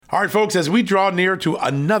All right, folks, as we draw near to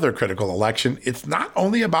another critical election, it's not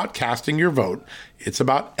only about casting your vote, it's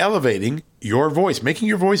about elevating your voice, making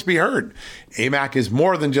your voice be heard. AMAC is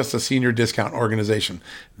more than just a senior discount organization.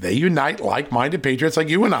 They unite like-minded patriots like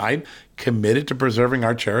you and I, committed to preserving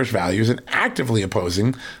our cherished values and actively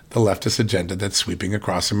opposing the leftist agenda that's sweeping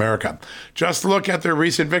across America. Just look at their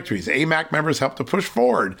recent victories. AMAC members helped to push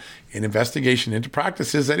forward an investigation into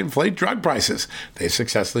practices that inflate drug prices. They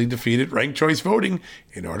successfully defeated ranked choice voting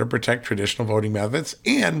in order to protect traditional voting methods,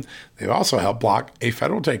 and they've also helped block a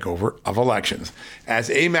federal takeover of elections. As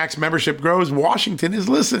AMAC's membership grows, Washington is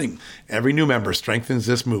listening. Every new member strengthens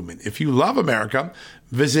this movement. If you love America,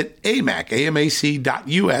 visit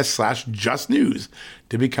amac.us/justnews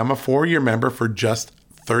to become a 4-year member for just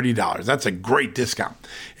 $30. That's a great discount.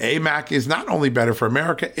 AMAC is not only better for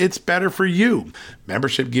America, it's better for you.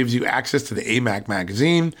 Membership gives you access to the AMAC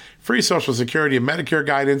magazine, free Social Security and Medicare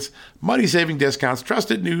guidance, money-saving discounts,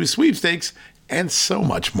 trusted news, sweepstakes, and so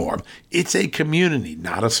much more. It's a community,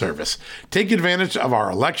 not a service. Take advantage of our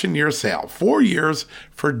election year sale, 4 years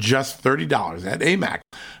for just $30 at AMAC.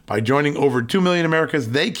 By joining over 2 million Americans,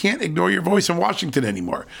 they can't ignore your voice in Washington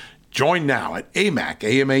anymore. Join now at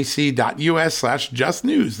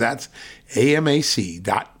amac.us/justnews. That's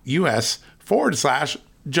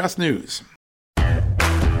amac.us/justnews.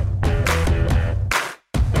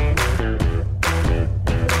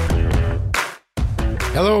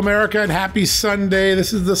 Hello, America, and happy Sunday.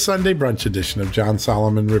 This is the Sunday brunch edition of John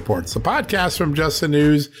Solomon Reports, the podcast from Just the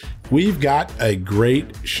News. We've got a great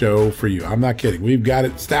show for you. I'm not kidding. We've got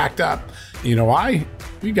it stacked up. You know why?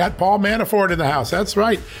 We got Paul Manafort in the house. That's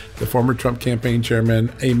right. The former Trump campaign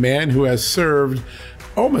chairman, a man who has served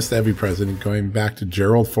almost every president going back to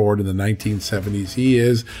Gerald Ford in the 1970s. He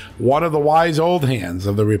is one of the wise old hands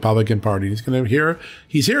of the Republican Party.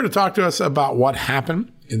 He's here to talk to us about what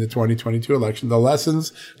happened in the 2022 election, the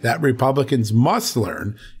lessons that Republicans must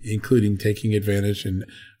learn, including taking advantage and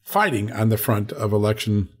fighting on the front of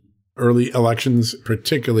early elections,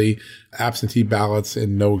 particularly absentee ballots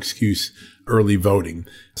and no excuse early voting.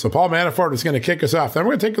 So Paul Manafort is going to kick us off. Then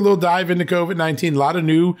we're going to take a little dive into COVID-19. A lot of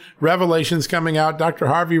new revelations coming out. Dr.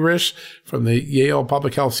 Harvey Risch from the Yale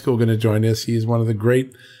Public Health School going to join us. He is one of the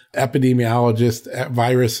great epidemiologists,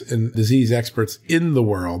 virus and disease experts in the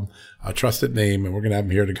world, a trusted name. And we're going to have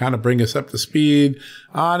him here to kind of bring us up to speed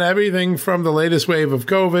on everything from the latest wave of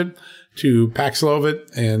COVID to Paxlovid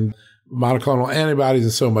and monoclonal antibodies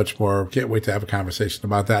and so much more. Can't wait to have a conversation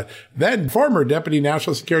about that. Then former Deputy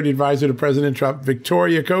National Security Advisor to President Trump,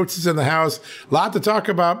 Victoria Coates, is in the house. A lot to talk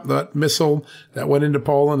about. The missile that went into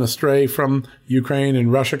Poland astray from Ukraine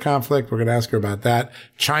and Russia conflict. We're going to ask her about that.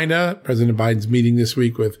 China, President Biden's meeting this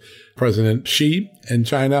week with President Xi in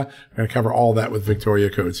China. We're going to cover all that with Victoria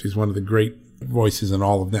Coates. He's one of the great voices in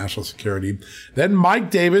all of national security. Then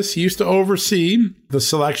Mike Davis, he used to oversee the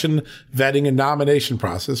selection, vetting, and nomination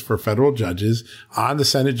process for federal judges on the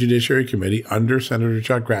Senate Judiciary Committee under Senator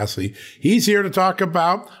Chuck Grassley. He's here to talk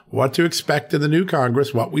about what to expect in the new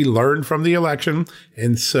Congress, what we learned from the election,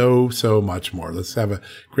 and so much more. Let's have a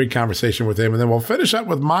great conversation with him. And then we'll finish up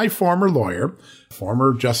with my former lawyer,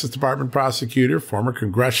 former Justice Department prosecutor, former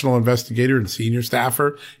congressional investigator and senior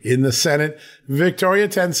staffer in the Senate, Victoria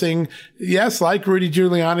Tensing. Yes, like Rudy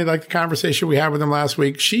Giuliani, like the conversation we had with him last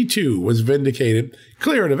week, she too was vindicated,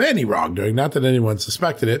 cleared of any wrongdoing, not that anyone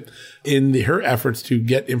suspected it, in her efforts to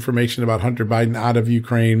get information about Hunter Biden out of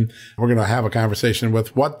Ukraine. We're going to have a conversation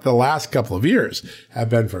with what the last couple of years have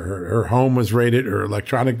been for her. Her home was raided, her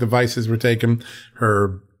electronic devices were taken,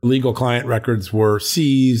 her legal client records were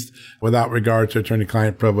seized without regard to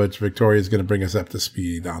attorney-client privilege. Victoria is going to bring us up to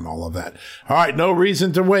speed on all of that. All right, no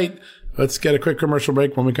reason to wait. Let's get a quick commercial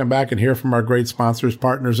break when we come back and hear from our great sponsors,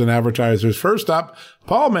 partners, and advertisers. First up,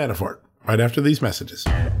 Paul Manafort, right after these messages.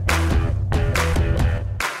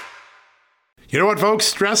 You know what, folks?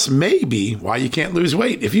 Stress may be why you can't lose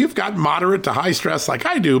weight. If you've got moderate to high stress like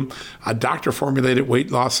I do, a doctor-formulated weight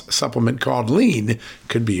loss supplement called Lean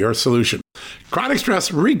could be your solution. Chronic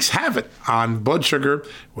stress wreaks havoc on blood sugar,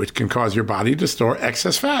 which can cause your body to store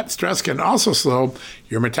excess fat. Stress can also slow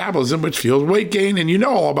your metabolism, which fuels weight gain. And you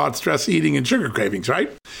know all about stress eating and sugar cravings, right?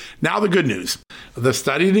 Now the good news. The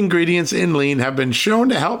studied ingredients in Lean have been shown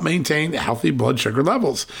to help maintain healthy blood sugar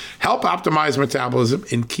levels, help optimize metabolism,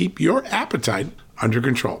 and keep your appetite under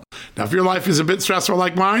control. Now, if your life is a bit stressful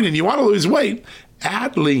like mine and you want to lose weight,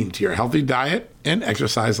 add Lean to your healthy diet and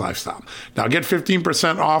exercise lifestyle. Now get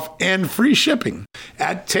 15% off and free shipping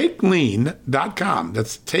at takelean.com.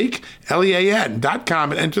 That's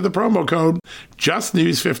takelean.com and enter the promo code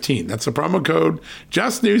JustNews15. That's the promo code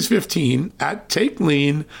JustNews15 at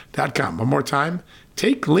takelean.com. One more time,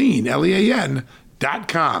 takelean,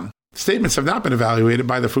 Manafort.com. Statements have not been evaluated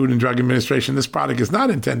by the Food and Drug Administration. This product is not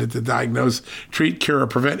intended to diagnose, treat, cure, or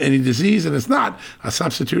prevent any disease, and is not a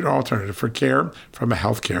substitute or alternative for care from a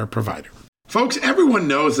healthcare provider. Folks, everyone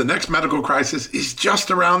knows the next medical crisis is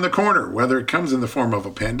just around the corner, whether it comes in the form of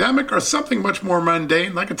a pandemic or something much more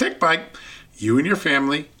mundane like a tick bite. You and your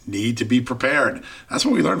family need to be prepared. That's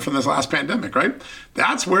what we learned from this last pandemic, right?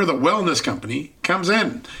 That's where the Wellness Company comes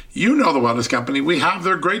in. You know the Wellness Company. We have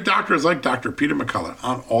their great doctors like Dr. Peter McCullough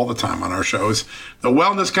on all the time on our shows. The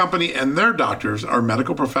Wellness Company and their doctors are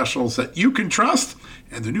medical professionals that you can trust,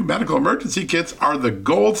 and the new medical emergency kits are the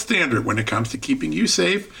gold standard when it comes to keeping you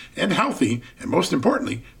safe and healthy, and most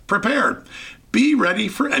importantly, prepared. Be ready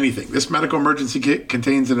for anything. This medical emergency kit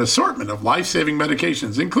contains an assortment of life-saving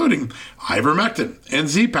medications, including ivermectin and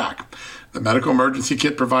Z-Pak. The medical emergency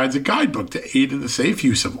kit provides a guidebook to aid in the safe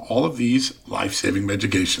use of all of these life-saving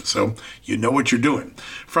medications, so you know what you're doing.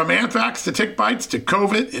 From anthrax to tick bites to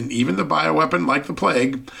COVID and even the bioweapon like the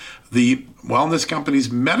plague, the Wellness Company's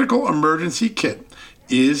medical emergency kit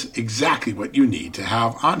is exactly what you need to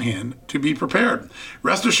have on hand to be prepared.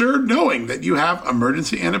 Rest assured knowing that you have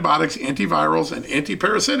emergency antibiotics, antivirals, and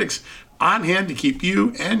antiparasitics on hand to keep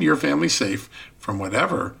you and your family safe from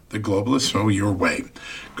whatever the globalists throw your way.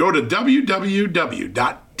 Go to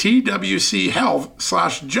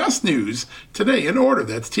www.twchealth/justnews today and order.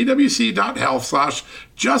 That's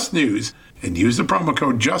twc.health/justnews and use the promo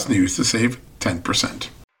code JUSTNEWS to save 10%.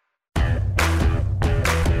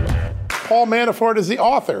 Paul Manafort is the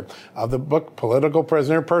author of the book Political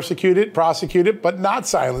Prisoner, Persecuted, Prosecuted, but Not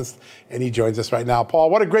Silenced, and he joins us right now. Paul,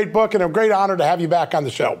 what a great book and a great honor to have you back on the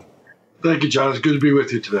show. Thank you, John. It's good to be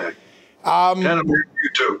with you today. And I'm here with you,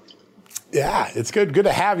 too. Yeah, it's good. Good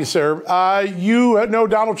to have you, sir. You know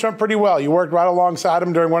Donald Trump pretty well. You worked right alongside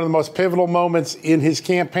him during one of the most pivotal moments in his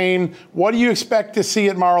campaign. What do you expect to see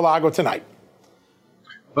at Mar-a-Lago tonight?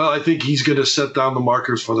 Well, I think he's going to set down the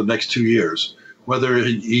markers for the next 2 years. Whether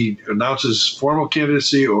he announces formal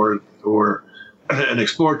candidacy or an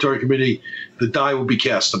exploratory committee, the die will be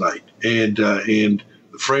cast tonight. And the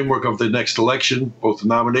framework of the next election, both the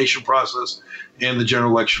nomination process and the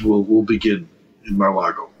general election, will begin in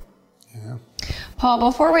Mar-a-Lago. Yeah. Paul,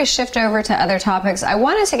 before we shift over to other topics, I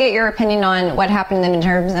wanted to get your opinion on what happened in the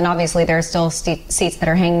midterms, and obviously there are still seats that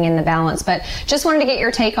are hanging in the balance, but just wanted to get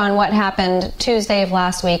your take on what happened Tuesday of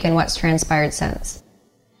last week and what's transpired since.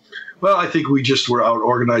 Well, I think we just were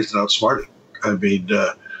out-organized and outsmarted. I mean,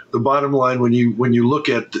 the bottom line, when you look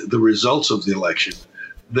at the results of the election,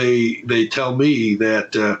 they tell me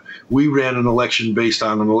that we ran an election based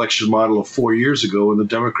on an election model of 4 years ago, and the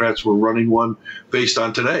Democrats were running one based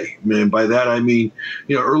on today. And by that, I mean,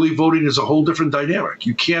 early voting is a whole different dynamic.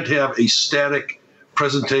 You can't have a static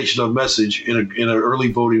presentation of message in an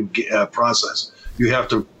early voting process. You have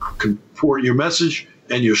to comport your message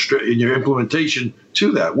and your implementation to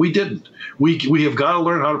that. We didn't. We have got to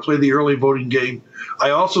learn how to play the early voting game. I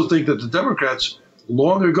also think that the Democrats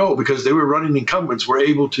long ago, because they were running incumbents, were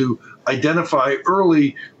able to identify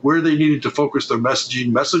early where they needed to focus their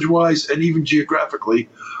messaging, message-wise and even geographically,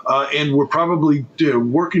 and were probably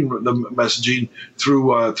working the messaging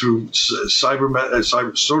through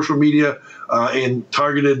social media and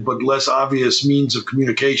targeted but less obvious means of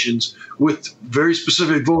communications with very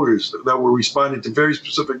specific voters that were responding to very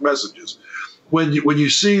specific messages. When you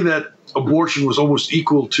see that abortion was almost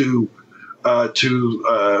equal to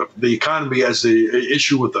the economy as the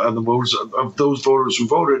issue on the voters of those voters who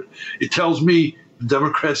voted, it tells me the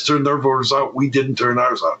Democrats turned their voters out. We didn't turn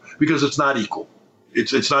ours out because it's not equal.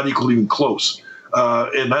 It's not equal, even close,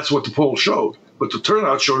 and that's what the poll showed. But the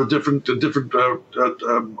turnout showed a different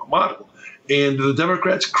model, and the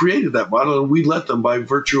Democrats created that model, and we let them by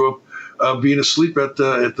virtue of being asleep at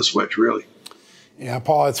the switch, really. Yeah,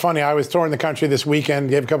 Paul, it's funny. I was touring the country this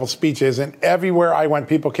weekend, gave a couple speeches, and everywhere I went,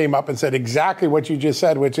 people came up and said exactly what you just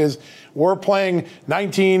said, which is we're playing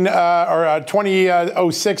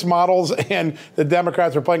 2006 models, and the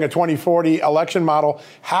Democrats are playing a 2040 election model.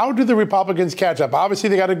 How do the Republicans catch up? Obviously,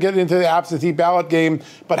 they got to get into the absentee ballot game,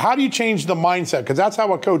 but how do you change the mindset? Because that's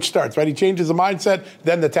how a coach starts, right? He changes the mindset,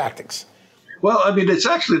 then the tactics. Well, I mean, it's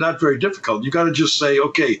actually not very difficult. You got to just say,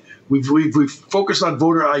 okay, we've focused on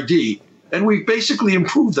voter ID. And we basically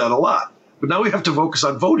improved that a lot. But now we have to focus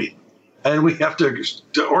on voting. And we have to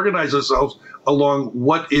organize ourselves along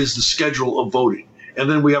what is the schedule of voting. And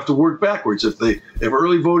then we have to work backwards. If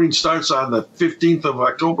early voting starts on the 15th of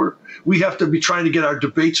October, we have to be trying to get our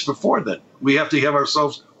debates before then. We have to have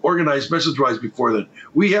ourselves organized message-wise before then.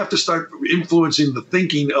 We have to start influencing the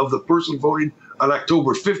thinking of the person voting on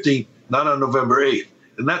October 15th, not on November 8th.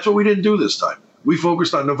 And that's what we didn't do this time. We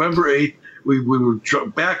focused on November 8th. We were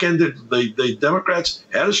back-ended. The Democrats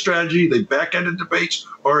had a strategy. They back-ended debates,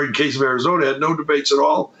 or in case of Arizona, had no debates at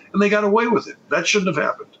all, and they got away with it. That shouldn't have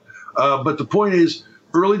happened. But the point is,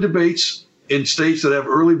 early debates in states that have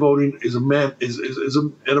early voting is at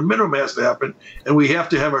a minimum has to happen, and we have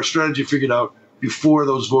to have our strategy figured out before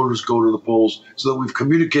those voters go to the polls, so that we've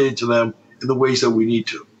communicated to them in the ways that we need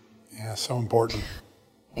to. Yeah, so important.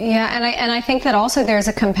 Yeah, and I think that also there's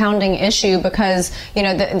a compounding issue because, you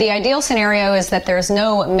know, the ideal scenario is that there's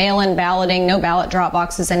no mail-in balloting, no ballot drop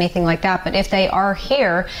boxes, anything like that. But if they are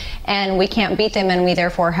here and we can't beat them and we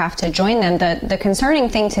therefore have to join them, the concerning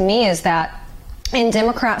thing to me is that in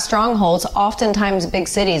Democrat strongholds, oftentimes big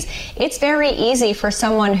cities, it's very easy for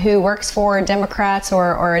someone who works for Democrats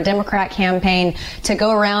or a Democrat campaign to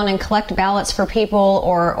go around and collect ballots for people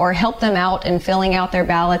or help them out in filling out their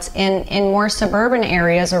ballots in more suburban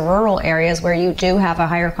areas or rural areas where you do have a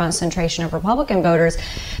higher concentration of Republican voters.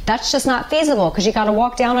 That's just not feasible because you got to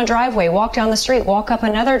walk down a driveway, walk down the street, walk up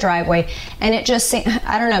another driveway. And it just seems,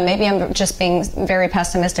 I don't know, maybe I'm just being very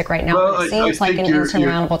pessimistic right now, but it seems like an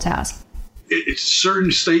insurmountable task.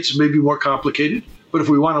 Certain states may be more complicated, but if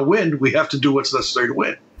we want to win, we have to do what's necessary to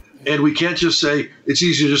win. And we can't just say it's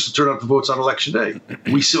easier just to turn out the votes on election day.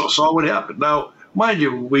 We saw what happened. Now, mind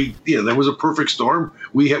you, there was a perfect storm.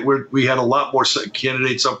 We had a lot more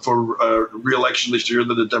candidates up for re-election this year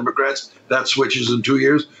than the Democrats. That switches in 2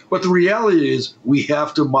 years. But the reality is we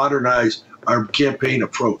have to modernize our campaign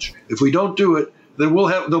approach. If we don't do it, then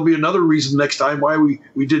there'll be another reason next time why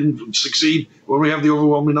we didn't succeed when we have the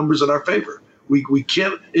overwhelming numbers in our favor. We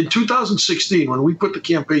can't. In 2016, when we put the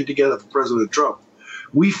campaign together for President Trump,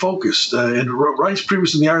 we focused, and Reince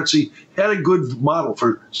Priebus and the RNC had a good model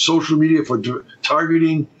for social media, for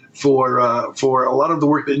targeting, for a lot of the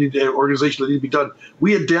work organization that needed to be done.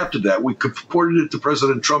 We adapted that. We comported it to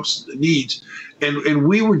President Trump's needs, and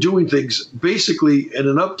we were doing things basically in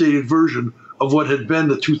an updated version of what had been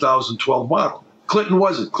the 2012 model. Clinton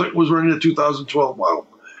wasn't. Clinton was running the 2012 model.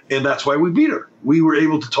 And that's why we beat her. We were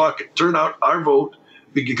able to turn out our vote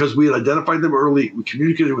because we had identified them early. We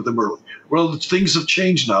communicated with them early. Well, things have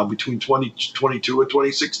changed now between 2022 and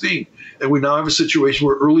 2016. And we now have a situation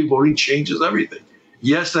where early voting changes everything.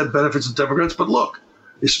 Yes, that benefits the Democrats, but look,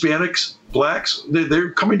 Hispanics, blacks,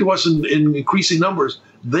 they're coming to us in increasing numbers.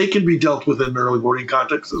 They can be dealt with in an early voting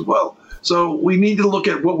context as well. So we need to look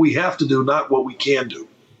at what we have to do, not what we can do.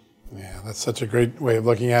 Yeah, that's such a great way of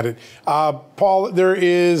looking at it. Paul, there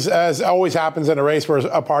is, as always happens in a race where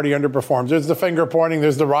a party underperforms, there's the finger pointing,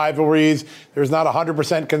 there's the rivalries, there's not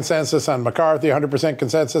 100% consensus on McCarthy, 100%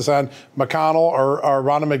 consensus on McConnell or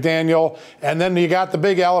Ronna McDaniel. And then you got the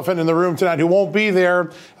big elephant in the room tonight who won't be there,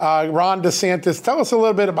 Ron DeSantis. Tell us a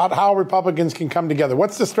little bit about how Republicans can come together.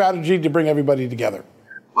 What's the strategy to bring everybody together?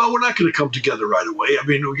 Well, we're not going to come together right away. I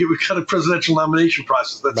mean, we've got a presidential nomination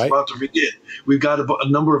process that's about to begin. We've got a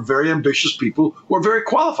number of very ambitious people who are very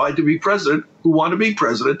qualified to be president, who want to be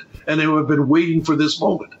president, and who have been waiting for this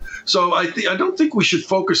moment. So I don't think we should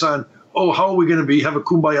focus on, how are we going to have a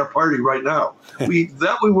kumbaya party right now? We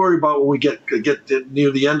worry about when we get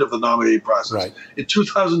near the end of the nominating process. Right. In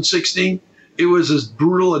 2016, it was as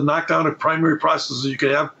brutal a knockdown of primary process as you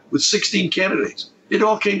could have with 16 candidates. It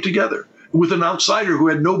all came together with an outsider who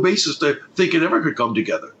had no basis to think it ever could come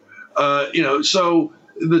together. So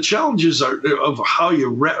the challenges of how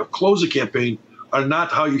you close a campaign are not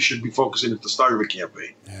how you should be focusing at the start of a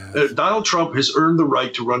campaign. Yeah. Donald Trump has earned the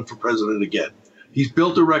right to run for president again. He's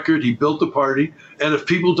built a record, he built a party, and if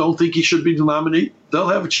people don't think he should be the nominee, they'll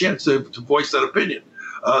have a chance to voice that opinion.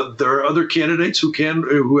 There are other candidates who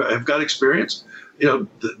have got experience.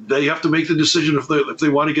 They have to make the decision if they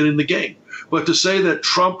want to get in the game. But to say that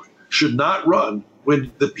Trump should not run when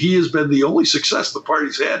he has been the only success the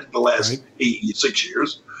party's had in the last 6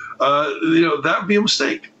 years, that would be a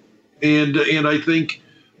mistake. And I think,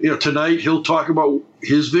 tonight he'll talk about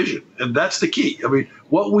his vision, and that's the key. I mean,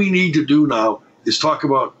 what we need to do now is talk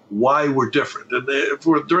about why we're different.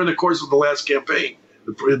 And during the course of the last campaign,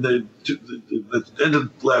 in the end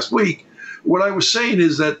of last week, what I was saying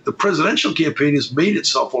is that the presidential campaign has made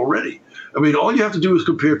itself already. I mean, all you have to do is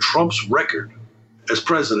compare Trump's record as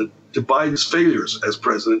president to Biden's failures as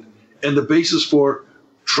president, and the basis for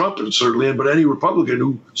Trump, and certainly, but any Republican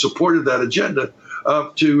who supported that agenda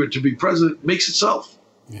to be president makes itself.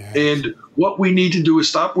 Yeah. And what we need to do is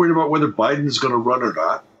stop worrying about whether Biden is going to run or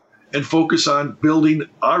not, and focus on building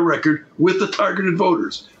our record with the targeted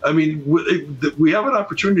voters. I mean, we have an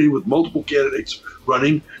opportunity with multiple candidates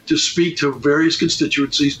running to speak to various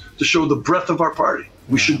constituencies to show the breadth of our party.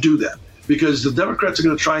 We should do that. Because the Democrats are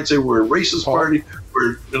going to try and say we're a racist party,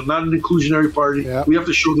 we're not an inclusionary party. Yeah. We have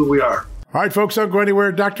to show that we are. All right, folks, don't go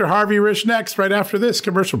anywhere. Dr. Harvey Risch next, right after this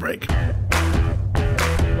commercial break.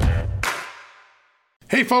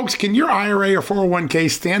 Hey, folks, can your IRA or 401k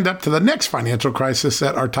stand up to the next financial crisis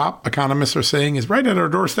that our top economists are saying is right at our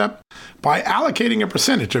doorstep? By allocating a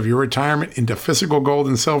percentage of your retirement into physical gold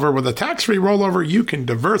and silver with a tax-free rollover, you can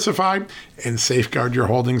diversify and safeguard your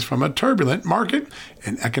holdings from a turbulent market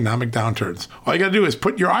and economic downturns. All you got to do is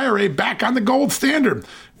put your IRA back on the gold standard.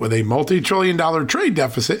 With a multi-trillion-dollar trade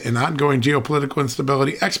deficit and ongoing geopolitical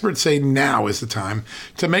instability, experts say now is the time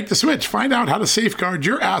to make the switch. Find out how to safeguard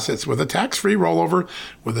your assets with a tax-free rollover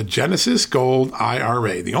with a Genesis Gold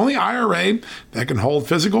IRA, the only IRA that can hold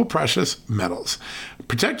physical precious metals.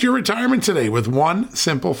 Protect your retirement today with one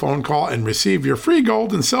simple phone call and receive your free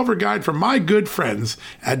gold and silver guide from my good friends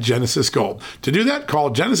at Genesis Gold. To do that, call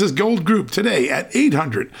Genesis Gold Group today at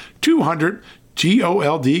 800-200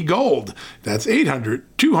 GOLD Gold. That's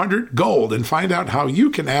 800-200-GOLD, and find out how you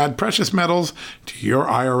can add precious metals to your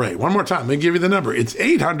IRA. One more time, let me give you the number. It's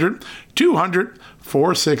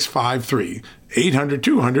 800-200-4653.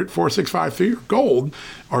 800-200-4653 gold,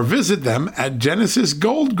 or visit them at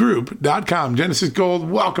genesisgoldgroup.com. Genesis Gold,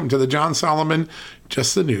 welcome to the John Solomon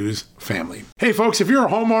Just the News family. Hey folks, if you're a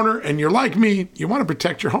homeowner and you're like me, you want to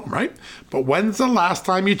protect your home, right? But when's the last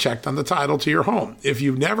time you checked on the title to your home? If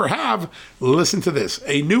you never have, listen to this.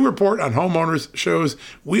 A new report on homeowners shows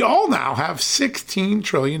we all now have $16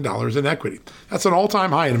 trillion in equity. That's an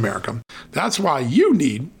all-time high in America. That's why you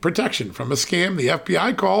need protection from a scam the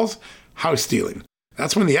FBI calls house stealing.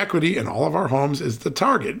 That's when the equity in all of our homes is the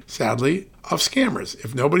target, sadly, of scammers.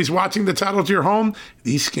 If nobody's watching the title to your home,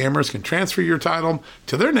 these scammers can transfer your title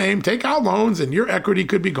to their name, take out loans, and your equity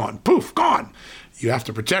could be gone. Poof, gone. You have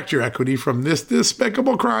to protect your equity from this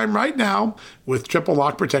despicable crime right now with triple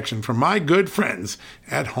lock protection from my good friends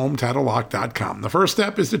at HomeTitleLock.com. The first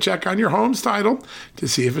step is to check on your home's title to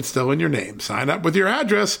see if it's still in your name. Sign up with your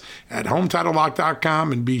address at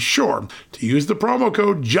HomeTitleLock.com and be sure to use the promo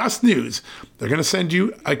code JUSTNEWS. They're going to send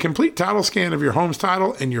you a complete title scan of your home's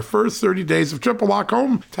title and your first 30 days of triple lock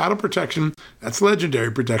home title protection. That's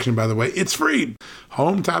legendary protection, by the way. It's free.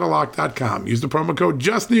 HomeTitleLock.com. Use the promo code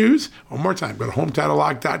JUSTNEWS. One more time, go to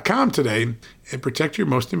HomeTitleLock.com today and protect your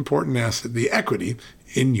most important asset, the equity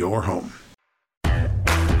in your home.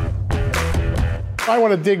 I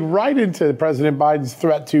want to dig right into President Biden's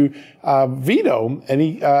threat to veto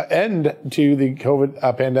any end to the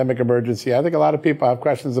COVID pandemic emergency. I think a lot of people have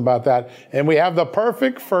questions about that, and we have the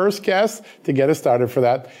perfect first guest to get us started for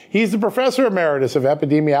that. He's the Professor Emeritus of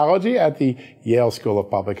Epidemiology at the Yale School of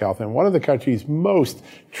Public Health and one of the country's most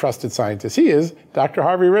trusted scientists. He is Dr.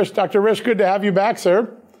 Harvey Risch. Dr. Risch, good to have you back,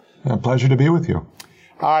 sir. A pleasure to be with you.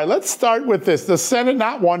 All right, let's start with this. The Senate,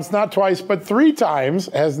 not once, not twice, but 3 times,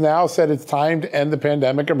 has now said it's time to end the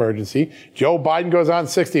pandemic emergency. Joe Biden goes on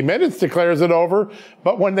 60 Minutes, declares it over.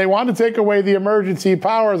 But when they want to take away the emergency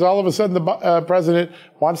powers, all of a sudden the president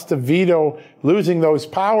wants to veto losing those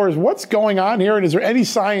powers. What's going on here? And is there any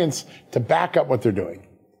science to back up what they're doing?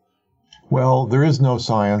 Well, there is no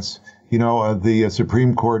science. You know, the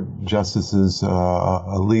Supreme Court Justices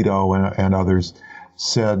Alito and others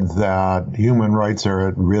said that human rights are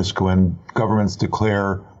at risk when governments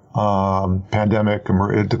declare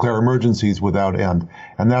declare emergencies without end.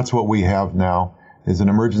 And that's what we have now, is an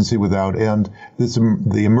emergency without end.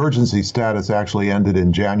 The emergency status actually ended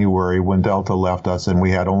in January when Delta left us and we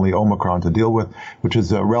had only Omicron to deal with, which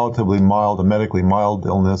is a relatively mild, a medically mild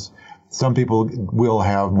illness. Some people will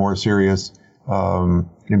have more serious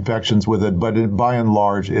infections with it, but by and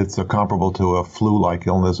large, it's comparable to a flu-like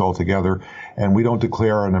illness altogether. And we don't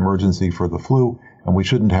declare an emergency for the flu, and we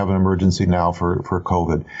shouldn't have an emergency now for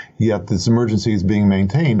COVID. Yet this emergency is being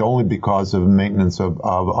maintained only because of maintenance of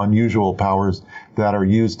unusual powers that are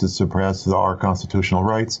used to suppress our constitutional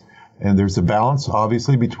rights. And there's a balance,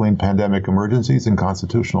 obviously, between pandemic emergencies and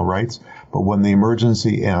constitutional rights. But when the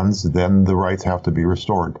emergency ends, then the rights have to be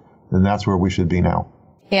restored. And that's where we should be now.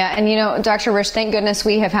 Yeah. And, you know, Dr. Risch, thank goodness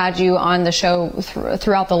we have had you on the show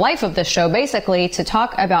throughout the life of this show, basically, to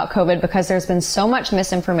talk about COVID, because there's been so much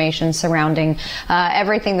misinformation surrounding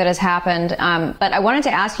everything that has happened. But I wanted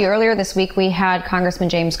to ask you, earlier this week, we had Congressman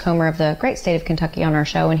James Comer of the great state of Kentucky on our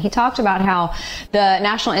show, and he talked about how the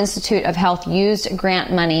National Institute of Health used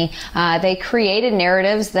grant money. They created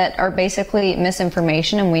narratives that are basically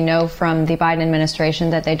misinformation. And we know from the Biden administration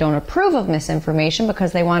that they don't approve of misinformation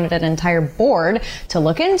because they wanted an entire board to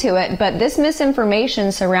look into it. But this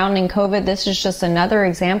misinformation surrounding COVID, this is just another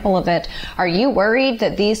example of it. Are you worried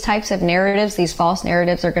that these types of narratives, these false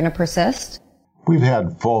narratives, are going to persist? we've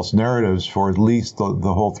had false narratives for at least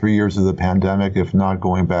the whole 3 years of the pandemic, if not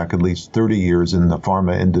going back at least 30 years in the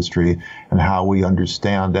pharma industry, and how we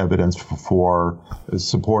understand evidence for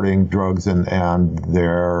supporting drugs and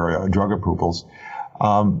their drug approvals.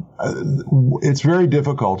 It's very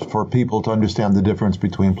difficult for people to understand the difference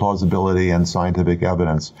between plausibility and scientific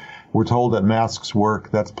evidence. We're told that masks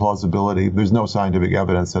work. That's plausibility. There's no scientific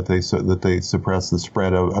evidence that they suppress the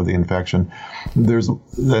spread of the infection. There's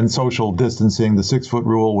then social distancing. The 6-foot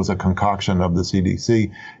rule was a concoction of the CDC.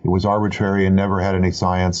 It was arbitrary and never had any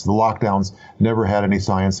science. The lockdowns never had any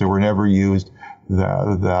science. They were never used.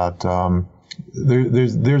 There's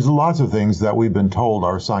lots of things that we've been told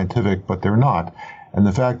are scientific, but they're not. And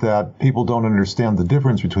the fact that people don't understand the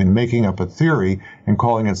difference between making up a theory and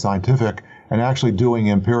calling it scientific and actually doing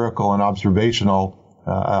empirical and observational,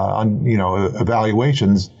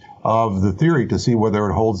 evaluations of the theory to see whether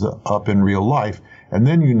it holds up in real life. And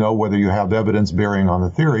then you know whether you have evidence bearing on the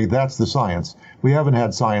theory. That's the science. We haven't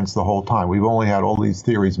had science the whole time. We've only had all these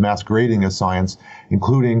theories masquerading as science,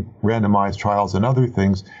 including randomized trials and other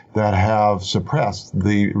things that have suppressed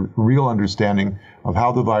the real understanding of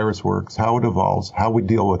how the virus works, how it evolves, how we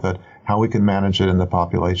deal with it, how we can manage it in the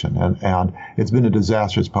population. And it's been a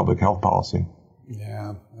disastrous public health policy.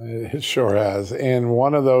 Yeah, it sure has. And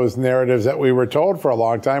one of those narratives that we were told for a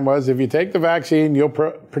long time was if you take the vaccine, you'll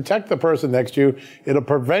protect the person next to you. It'll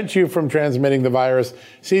prevent you from transmitting the virus.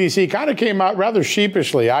 CDC kind of came out rather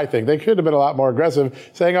sheepishly, I think. They could have been a lot more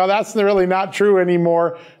aggressive, saying, oh, that's really not true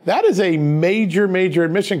anymore. That is a major, major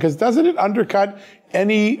admission, because doesn't it undercut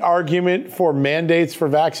any argument for mandates for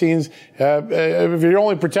vaccines? If you're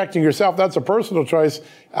only protecting yourself, that's a personal choice.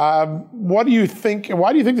 What do you think?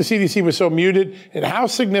 Why do you think the CDC was so muted? And how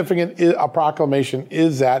significant a proclamation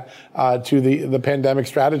is that to the pandemic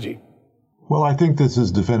strategy? Well, I think this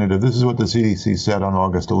is definitive. This is what the CDC said on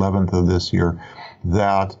August 11th of this year,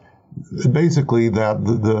 that basically that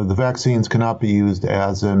the vaccines cannot be used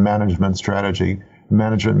as a management strategy,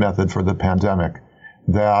 management method for the pandemic.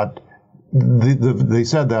 That they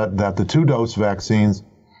said that the 2-dose vaccines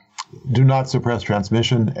do not suppress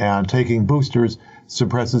transmission, and taking boosters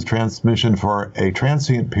suppresses transmission for a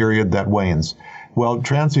transient period that wanes. Well,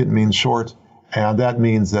 transient means short, and that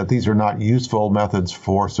means that these are not useful methods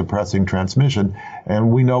for suppressing transmission.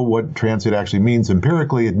 And we know what transient actually means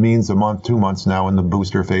empirically. It means a month, 2 months now in the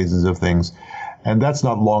booster phases of things. And that's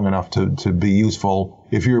not long enough to be useful.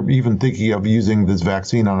 If you're even thinking of using this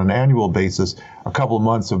vaccine on an annual basis, a couple of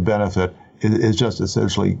months of benefit is just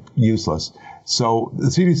essentially useless. So the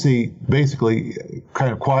CDC basically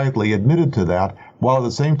kind of quietly admitted to that, while at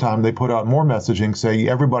the same time they put out more messaging saying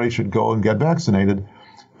everybody should go and get vaccinated.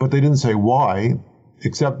 But they didn't say why,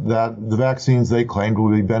 except that the vaccines they claimed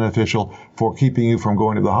would be beneficial for keeping you from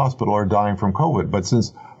going to the hospital or dying from COVID. But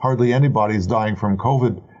since hardly anybody is dying from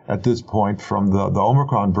COVID at this point from the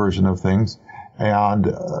Omicron version of things, and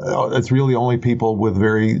it's really only people with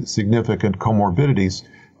very significant comorbidities,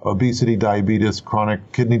 obesity, diabetes,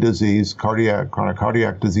 chronic kidney disease, chronic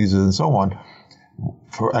cardiac diseases, and so on.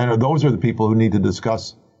 And those are the people who need to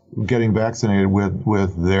discuss getting vaccinated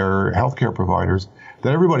with their healthcare providers.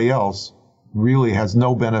 That everybody else really has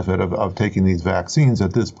no benefit of taking these vaccines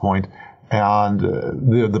at this point, and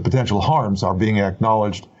the potential harms are being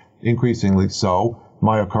acknowledged increasingly so,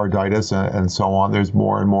 myocarditis and so on. There's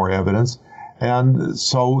more and more evidence. And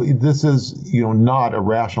so this is, not a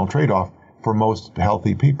rational trade-off for most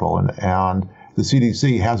healthy people. And the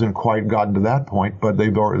CDC hasn't quite gotten to that point, but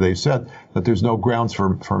they've said that there's no grounds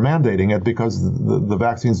for mandating it because the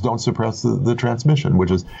vaccines don't suppress the transmission,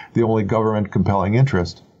 which is the only government compelling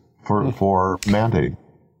interest for mandating.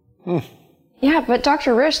 Yeah, but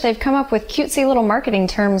Dr. Risch, they've come up with cutesy little marketing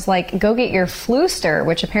terms like go get your fluster,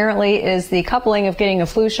 which apparently is the coupling of getting a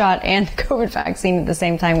flu shot and the COVID vaccine at the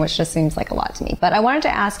same time, which just seems like a lot to me. But I wanted to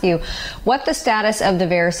ask you what the status of the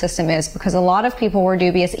VAERS system is, because a lot of people were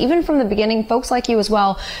dubious, even from the beginning, folks like you as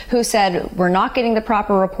well, who said we're not getting the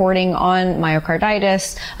proper reporting on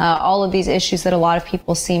myocarditis, all of these issues that a lot of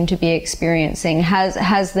people seem to be experiencing.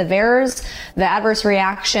 Has the VAERS, the adverse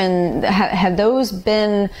reaction, have those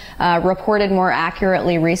been reported more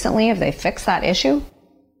accurately recently? Have they fixed that issue?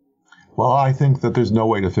 Well, I think that there's no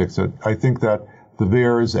way to fix it. I think that the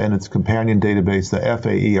VAERS and its companion database, the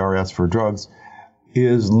FAERS for drugs,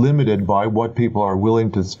 is limited by what people are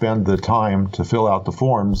willing to spend the time to fill out the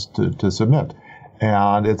forms to submit.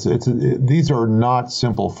 And these are not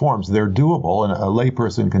simple forms. They're doable, and a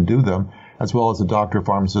layperson can do them, as well as a doctor,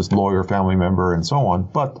 pharmacist, lawyer, family member, and so on.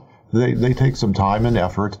 But they take some time and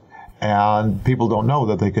effort. And people don't know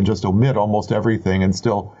that they can just omit almost everything and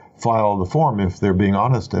still file the form if they're being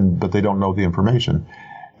honest, but they don't know the information.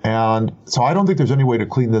 And so I don't think there's any way to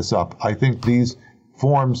clean this up. I think these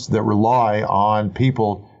forms that rely on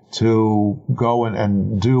people to go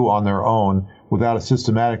and do on their own without a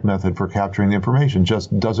systematic method for capturing the information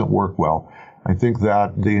just doesn't work well. I think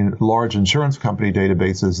that the large insurance company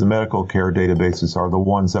databases, the medical care databases, are the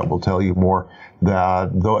ones that will tell you more.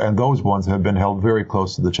 And those ones have been held very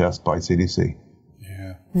close to the chest by CDC.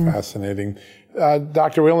 Yeah, fascinating.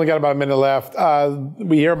 Doctor, we only got about a minute left.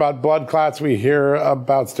 We hear about blood clots. We hear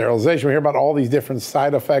about sterilization. We hear about all these different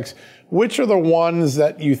side effects. Which are the ones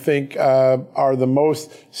that you think are the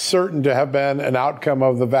most certain to have been an outcome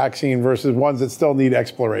of the vaccine versus ones that still need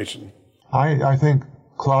exploration? I think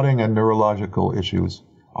clotting and neurological issues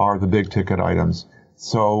are the big ticket items.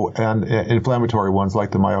 So, and inflammatory ones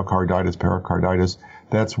like the myocarditis, pericarditis,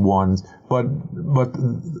 that's ones. But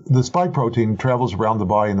the spike protein travels around the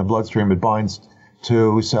body in the bloodstream. It binds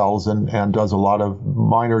to cells and does a lot of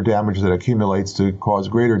minor damage that accumulates to cause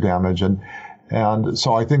greater damage. And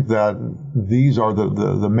so I think that these are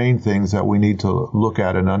the main things that we need to look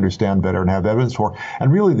at and understand better and have evidence for.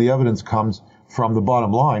 And really the evidence comes from the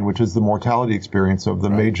bottom line, which is the mortality experience of the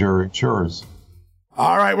major insurers.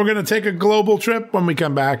 All right, we're going to take a global trip when we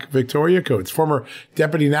come back. Victoria Coates, former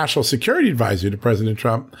Deputy National Security Advisor to President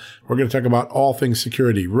Trump. We're going to talk about all things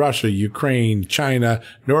security, Russia, Ukraine, China,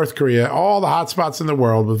 North Korea, all the hot spots in the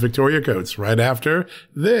world with Victoria Coates right after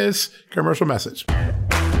this commercial message.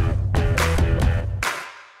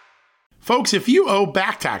 Folks, if you owe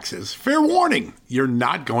back taxes, fair warning, you're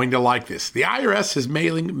not going to like this. The IRS is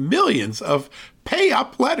mailing millions of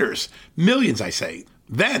pay-up letters. Millions, I say.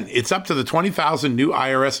 Then it's up to the 20,000 new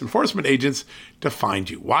IRS enforcement agents to find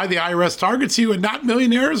you. Why the IRS targets you and not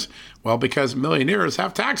millionaires? Well, because millionaires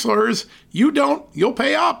have tax lawyers. You don't, you'll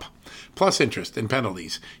pay up. Plus interest and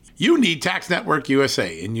penalties. You need Tax Network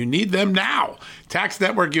USA, and you need them now. Tax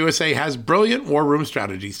Network USA has brilliant war room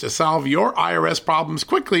strategies to solve your IRS problems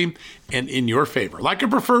quickly and in your favor, like a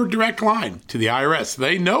preferred direct line to the IRS.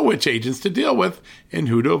 They know which agents to deal with and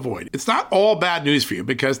who to avoid. It's not all bad news for you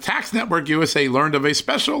because Tax Network USA learned of a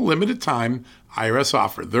special limited time IRS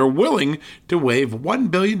offer. They're willing to waive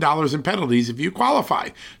 $1 billion in penalties if you qualify.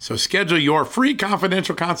 So schedule your free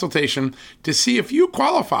confidential consultation to see if you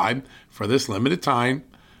qualify for this limited time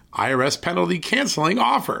IRS penalty canceling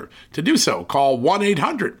offer. To do so, call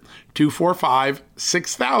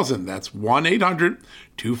 1-800-245-6000. That's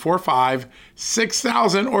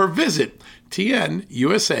 1-800-245-6000 or visit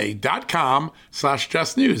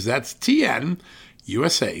tnusa.com/justnews. That's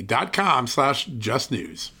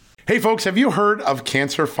tnusa.com/justnews. Hey folks, have you heard of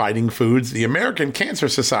cancer-fighting foods? The American Cancer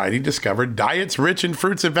Society discovered diets rich in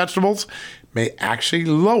fruits and vegetables may actually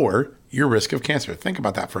lower your risk of cancer. Think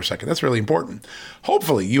about that for a second. That's really important.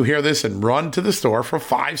 Hopefully you hear this and run to the store for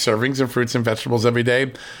 5 servings of fruits and vegetables every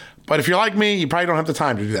day. But if you're like me, you probably don't have the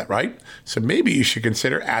time to do that, right? So maybe you should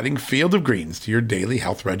consider adding Field of Greens to your daily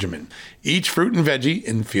health regimen. Each fruit and veggie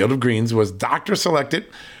in Field of Greens was doctor selected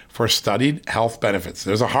for studied health benefits.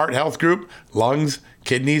 There's a heart health group, lungs,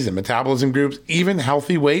 kidneys, and metabolism groups, even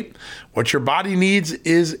healthy weight. What your body needs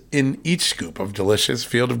is in each scoop of delicious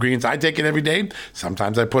Field of Greens. I take it every day.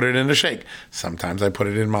 Sometimes I put it in a shake. Sometimes I put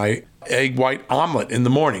it in my egg white omelet in the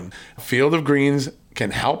morning. Field of Greens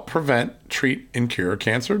can help prevent, treat, and cure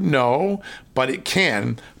cancer? No, but it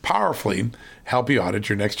can powerfully help you out at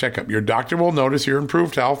your next checkup. Your doctor will notice your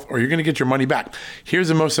improved health or you're going to get your money back. Here's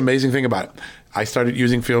the most amazing thing about it. I started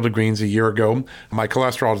using Field of Greens a year ago. My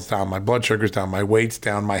cholesterol is down, my blood sugar is down, my weight's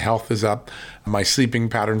down, my health is up, my sleeping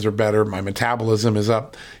patterns are better, my metabolism is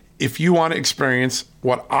up. If you want to experience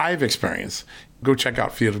what I've experienced, go check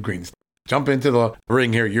out Field of Greens. Jump into the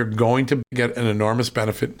ring here. You're going to get an enormous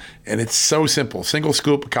benefit. And it's so simple. Single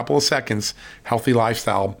scoop, a couple of seconds, healthy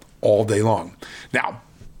lifestyle all day long. Now,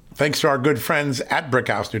 thanks to our good friends at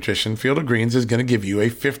Brickhouse Nutrition, Field of Greens is going to give you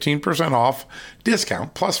a 15% off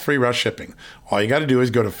discount plus free rush shipping. All you got to do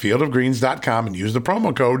is go to fieldofgreens.com and use the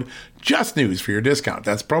promo code JUSTNEWS for your discount.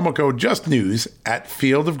 That's promo code JUSTNEWS at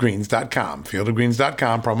fieldofgreens.com.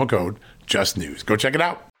 Fieldofgreens.com, promo code JUSTNEWS. Go check it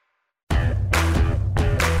out.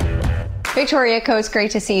 Victoria Coates, great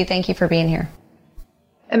to see you. Thank you for being here.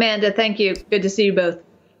 Amanda, thank you. Good to see you both.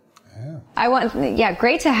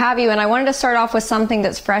 Great to have you. And I wanted to start off with something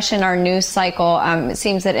that's fresh in our news cycle. It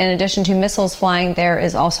seems that in addition to missiles flying, there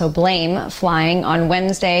is also blame flying. On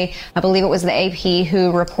Wednesday, I believe it was the AP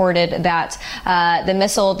who reported that the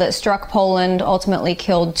missile that struck Poland ultimately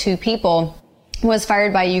killed 2 people was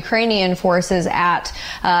fired by Ukrainian forces at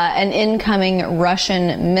an incoming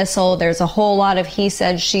Russian missile. There's a whole lot of he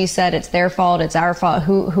said, she said, it's their fault, it's our fault,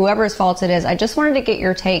 whoever's fault it is. I just wanted to get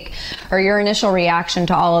your take or your initial reaction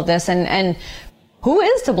to all of this and who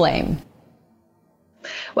is to blame?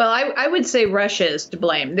 Well, I would say Russia is to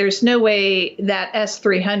blame. There's no way that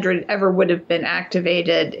S-300 ever would have been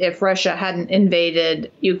activated if Russia hadn't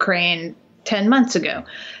invaded Ukraine 10 months ago.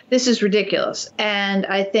 This is ridiculous. And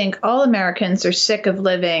I think all Americans are sick of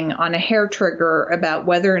living on a hair trigger about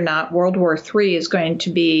whether or not World War III is going to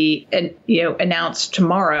be announced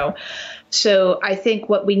tomorrow. So I think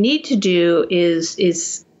what we need to do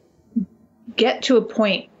is get to a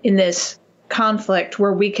point in this conflict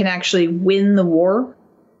where we can actually win the war,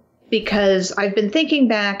 because I've been thinking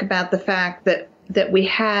back about the fact that we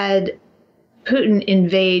had Putin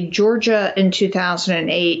invade Georgia in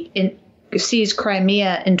 2008 and seize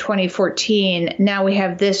Crimea in 2014. Now we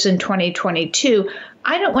have this in 2022.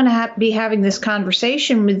 I don't want to be having this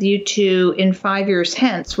conversation with you two in 5 years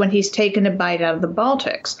hence when he's taken a bite out of the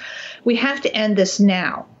Baltics. We have to end this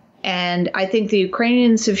now. And I think the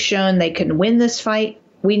Ukrainians have shown they can win this fight.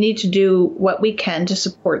 We need to do what we can to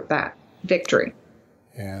support that victory.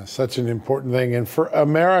 Yeah, such an important thing. And for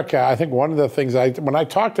America, I think one of the things when I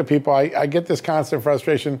talk to people, I get this constant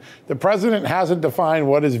frustration. The president hasn't defined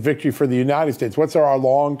what is victory for the United States. What's our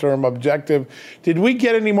long-term objective? Did we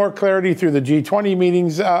get any more clarity through the G20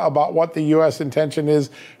 meetings about what the U.S. intention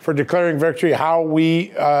is for declaring victory, how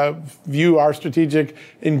we view our strategic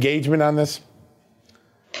engagement on this?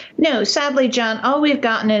 No, sadly, John, all we've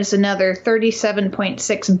gotten is another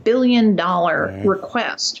 $37.6 billion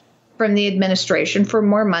request from the administration for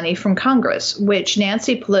more money from Congress, which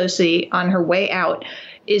Nancy Pelosi, on her way out,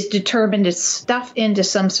 is determined to stuff into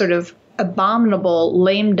some sort of abominable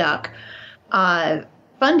lame duck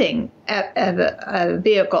funding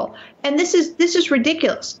vehicle. And this is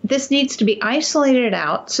ridiculous. This needs to be isolated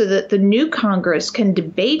out so that the new Congress can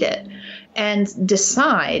debate it and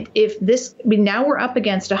decide if this, now we're up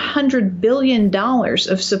against $100 billion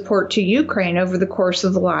of support to Ukraine over the course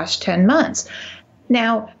of the last 10 months.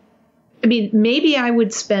 Now, maybe I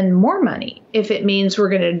would spend more money if it means we're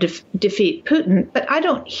going to defeat Putin, but I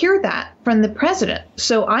don't hear that from the president.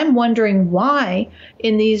 So I'm wondering why,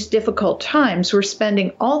 in these difficult times, we're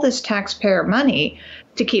spending all this taxpayer money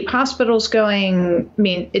to keep hospitals going.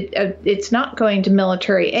 It's not going to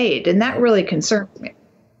military aid, and that really concerns me.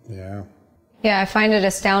 Yeah. Yeah, I find it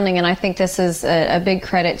astounding, and I think this is a big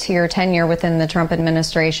credit to your tenure within the Trump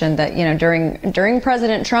administration that, during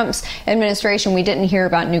President Trump's administration, we didn't hear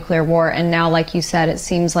about nuclear war, and now, like you said, it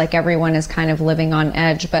seems like everyone is kind of living on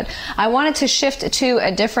edge. But I wanted to shift to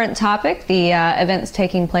a different topic, the events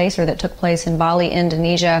taking place or that took place in Bali,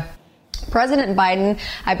 Indonesia. President Biden,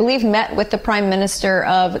 I believe, met with the Prime Minister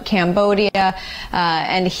of Cambodia,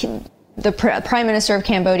 and the Prime Minister of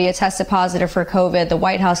Cambodia tested positive for COVID. The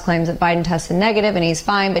White House claims that Biden tested negative and he's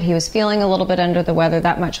fine, but he was feeling a little bit under the weather.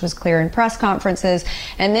 That much was clear in press conferences.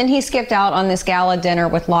 And then he skipped out on this gala dinner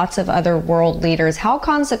with lots of other world leaders. How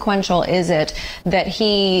consequential is it that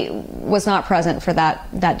he was not present for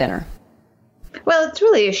that dinner? Well, it's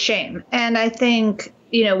really a shame. And I think,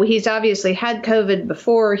 he's obviously had COVID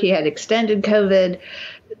before. He had extended COVID.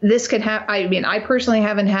 This could happen. I personally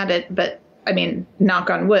haven't had it, but knock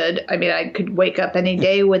on wood. I could wake up any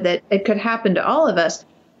day with it. It could happen to all of us.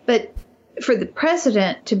 But for the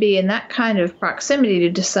president to be in that kind of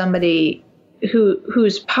proximity to somebody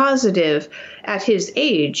who's positive at his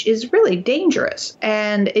age is really dangerous.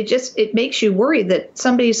 And it makes you worry that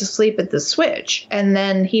somebody's asleep at the switch. And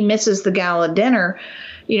then he misses the gala dinner.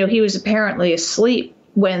 He was apparently asleep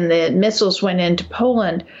when the missiles went into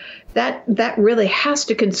Poland. That really has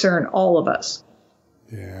to concern all of us.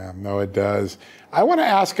 Yeah, no, it does. I want to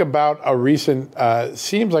ask about a recent,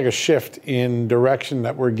 seems like a shift in direction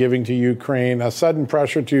that we're giving to Ukraine, a sudden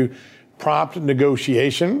pressure to prompt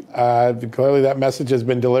negotiation. Clearly that message has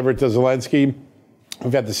been delivered to Zelensky.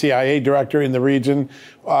 We've had the CIA director in the region.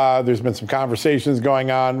 There's been some conversations going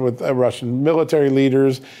on with Russian military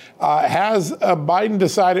leaders. Has Biden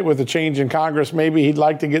decided with a change in Congress, maybe he'd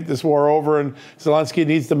like to get this war over and Zelensky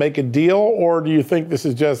needs to make a deal? Or do you think this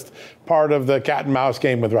is just part of the cat and mouse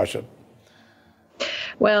game with Russia?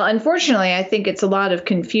 Well, unfortunately, I think it's a lot of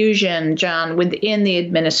confusion, John, within the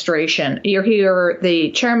administration. You hear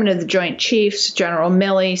the chairman of the Joint Chiefs, General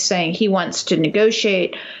Milley, saying he wants to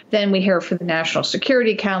negotiate. Then we hear from the National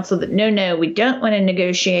Security Council that, no, we don't want to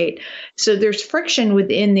negotiate. So there's friction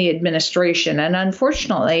within the administration. And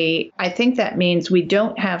unfortunately, I think that means we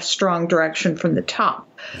don't have strong direction from the top.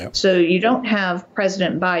 Yep. So you don't have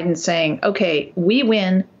President Biden saying, okay, we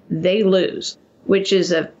win, they lose, which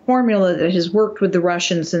is a formula that has worked with the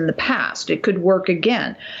Russians in the past. It could work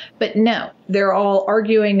again. But no, they're all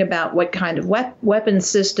arguing about what kind of weapon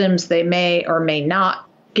systems they may or may not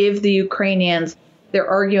give the Ukrainians. They're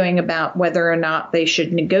arguing about whether or not they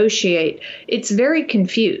should negotiate. It's very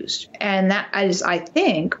confused. And that is, I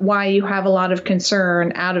think, why you have a lot of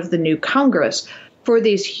concern out of the new Congress for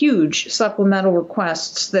these huge supplemental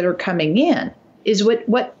requests that are coming in, is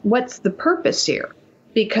what's the purpose here?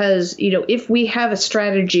 Because, if we have a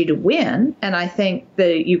strategy to win, and I think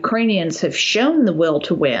the Ukrainians have shown the will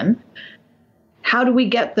to win, how do we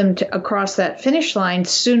get them across that finish line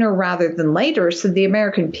sooner rather than later so the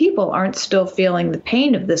American people aren't still feeling the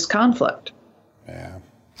pain of this conflict? Yeah,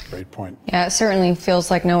 great point. Yeah, it certainly feels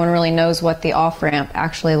like no one really knows what the off-ramp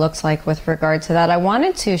actually looks like with regard to that. I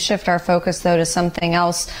wanted to shift our focus, though, to something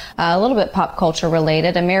else, a little bit pop culture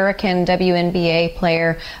related. American WNBA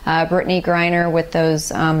player Brittany Griner, with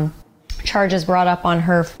those charges brought up on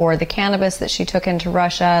her for the cannabis that she took into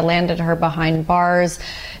Russia, landed her behind bars.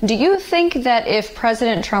 Do you think that if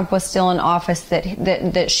President Trump was still in office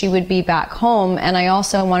that she would be back home? And I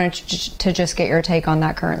also wanted to just get your take on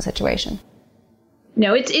that current situation.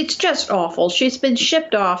 No, it's just awful. She's been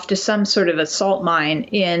shipped off to some sort of a salt mine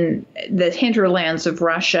in the hinterlands of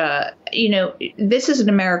Russia. This is an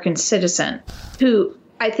American citizen who,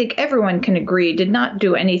 I think everyone can agree, did not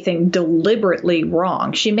do anything deliberately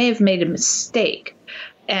wrong. She may have made a mistake,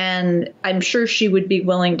 and I'm sure she would be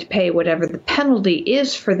willing to pay whatever the penalty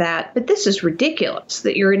is for that. But this is ridiculous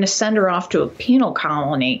that you're going to send her off to a penal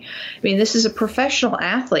colony. I mean, this is a professional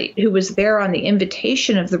athlete who was there on the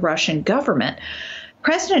invitation of the Russian government.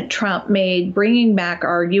 President Trump made bringing back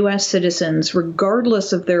our U.S. citizens,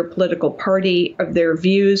 regardless of their political party, of their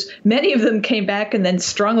views. Many of them came back and then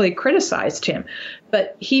strongly criticized him.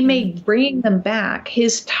 But he made bringing them back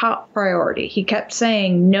his top priority. He kept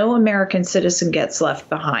saying no American citizen gets left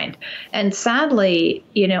behind. And sadly,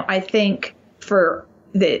 I think for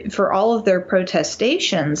all of their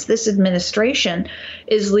protestations, this administration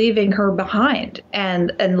is leaving her behind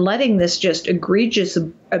and letting this just egregious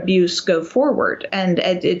abuse go forward. And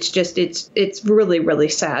it's really, really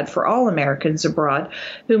sad for all Americans abroad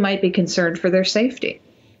who might be concerned for their safety.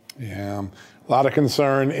 Yeah. A lot of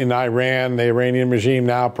concern in Iran. The Iranian regime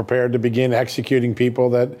now prepared to begin executing people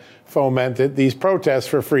that fomented these protests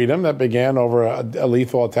for freedom that began over a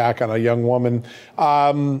lethal attack on a young woman.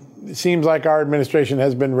 It seems like our administration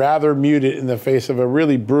has been rather muted in the face of a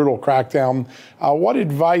really brutal crackdown. What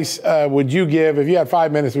advice would you give, if you had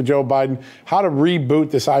 5 minutes with Joe Biden, how to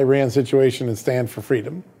reboot this Iran situation and stand for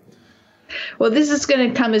freedom? Well, this is going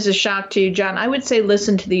to come as a shock to you, John. I would say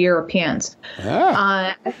listen to the Europeans.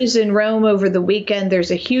 I was in Rome over the weekend.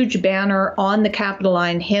 There's a huge banner on the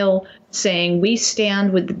Capitoline Hill saying, "We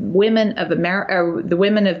stand with the women of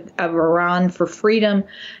Iran for freedom."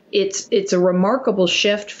 It's a remarkable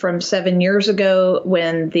shift from 7 years ago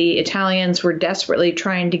when the Italians were desperately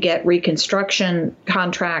trying to get reconstruction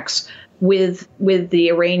contracts with the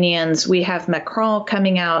Iranians. We have Macron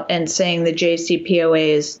coming out and saying the JCPOA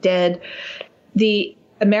is dead.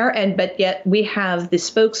 But yet we have the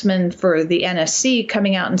spokesman for the NSC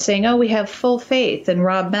coming out and saying, we have full faith in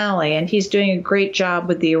Rob Malley, and he's doing a great job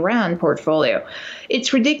with the Iran portfolio.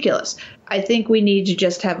 It's ridiculous. I think we need to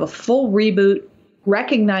just have a full reboot,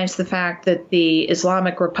 recognize the fact that the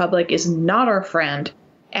Islamic Republic is not our friend,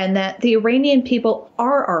 and that the Iranian people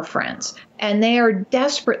are our friends, and they are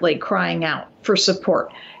desperately crying out for support.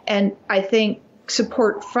 And I think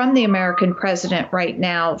support from the American president right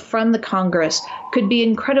now, from the Congress, could be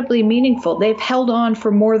incredibly meaningful. They've held on for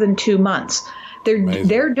more than 2 months.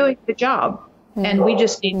 They're doing the job, and we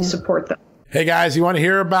just need to support them. Hey guys, you want to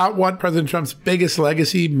hear about what President Trump's biggest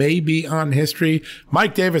legacy may be on history?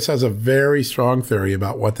 Mike Davis has a very strong theory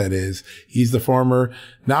about what that is. He's the former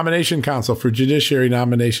nomination counsel for judiciary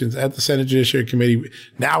nominations at the Senate Judiciary Committee,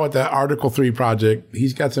 now at the Article 3 project.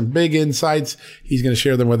 He's got some big insights. He's going to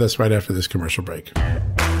share them with us right after this commercial break.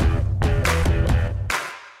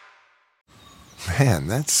 Man,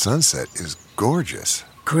 that sunset is gorgeous.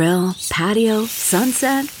 Grill, patio,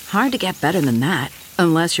 sunset. Hard to get better than that.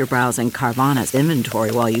 Unless you're browsing Carvana's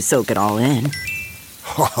inventory while you soak it all in.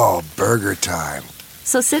 Oh, burger time.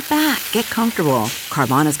 So sit back, get comfortable.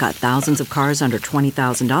 Carvana's got thousands of cars under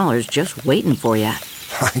 $20,000 just waiting for you.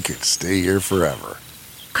 I could stay here forever.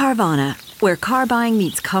 Carvana, where car buying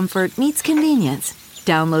meets comfort meets convenience.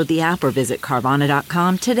 Download the app or visit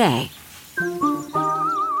Carvana.com today.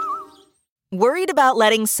 Worried about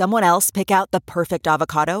letting someone else pick out the perfect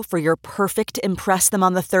avocado for your perfect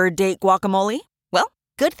impress-them-on-the-third-date guacamole?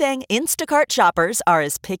 Good thing Instacart shoppers are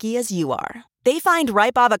as picky as you are. They find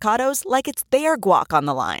ripe avocados like it's their guac on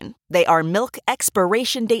the line. They are milk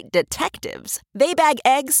expiration date detectives. They bag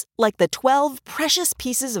eggs like the 12 precious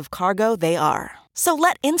pieces of cargo they are. So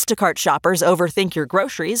let Instacart shoppers overthink your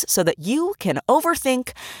groceries so that you can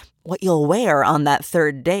overthink what you'll wear on that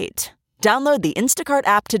third date. Download the Instacart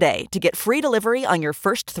app today to get free delivery on your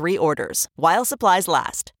first 3 orders, while supplies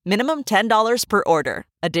last. Minimum $10 per order.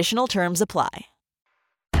 Additional terms apply.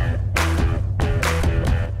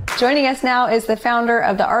 Joining us now is the founder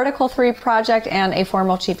of the Article 3 Project and a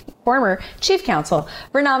former chief counsel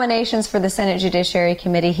for nominations for the Senate Judiciary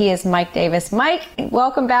Committee. He is Mike Davis. Mike,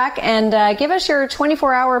 welcome back, and give us your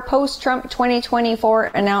 24-hour post-Trump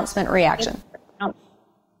 2024 announcement reaction.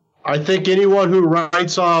 I think anyone who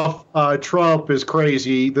writes off Trump is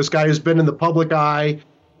crazy. This guy has been in the public eye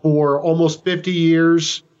for almost 50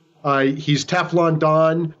 years. He's Teflon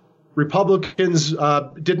Don. Republicans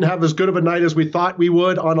didn't have as good of a night as we thought we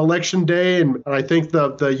would on Election Day. And I think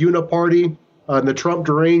the Uniparty and the Trump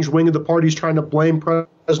deranged wing of the party is trying to blame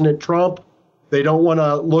President Trump. They don't want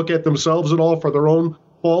to look at themselves at all for their own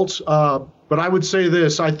faults. But I would say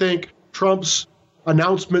this. I think Trump's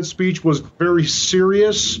announcement speech was very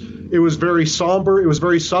serious. It was very somber. It was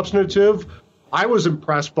very substantive. I was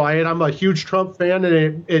impressed by it. I'm a huge Trump fan,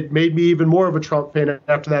 and it made me even more of a Trump fan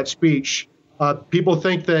after that speech. People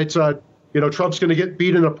think that Trump's going to get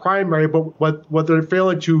beat in a primary, but what they're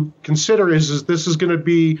failing to consider is there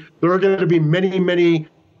are going to be many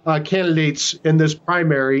candidates in this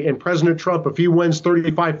primary, and President Trump, if he wins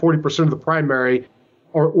 35-40% of the primary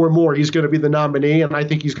or more, he's going to be the nominee, and I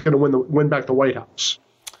think he's going to win back the White House.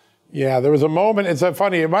 Yeah, there was a moment, it's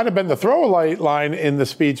funny, it might have been the throwaway line in the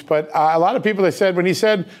speech, but a lot of people, they said, when he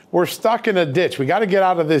said, we're stuck in a ditch, we got to get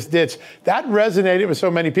out of this ditch, that resonated with so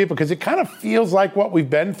many people because it kind of feels like what we've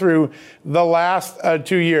been through the last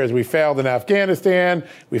 2 years. We failed in Afghanistan,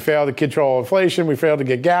 we failed to control inflation, we failed to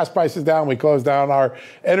get gas prices down, we closed down our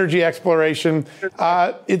energy exploration.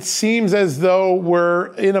 It seems as though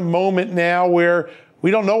we're in a moment now where we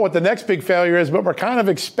don't know what the next big failure is, but we're kind of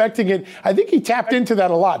expecting it. I think he tapped into that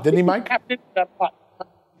a lot, didn't he, Mike?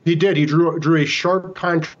 He did. He drew a sharp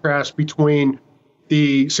contrast between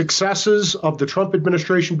the successes of the Trump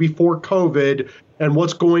administration before COVID and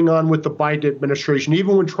what's going on with the Biden administration.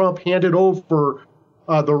 Even when Trump handed over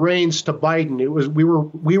the reins to Biden,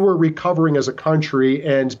 we were recovering as a country,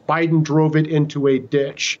 and Biden drove it into a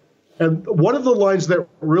ditch. And one of the lines that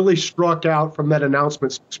really struck out from that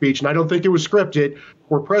announcement speech, and I don't think it was scripted,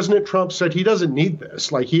 where President Trump said he doesn't need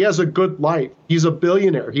this. Like, he has a good life. He's a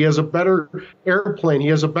billionaire. He has a better airplane. He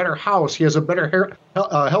has a better house. He has a better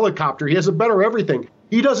helicopter. He has a better everything.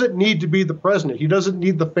 He doesn't need to be the president. He doesn't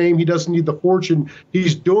need the fame. He doesn't need the fortune.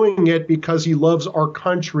 He's doing it because he loves our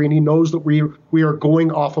country, and he knows that we are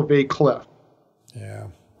going off of a cliff. Yeah,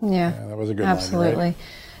 that was a good absolutely. line, right?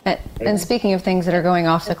 And speaking of things that are going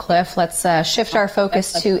off the cliff, let's shift our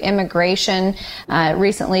focus to immigration.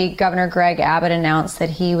 Recently, Governor Greg Abbott announced that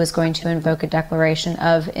he was going to invoke a declaration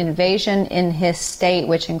of invasion in his state,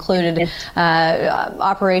 which included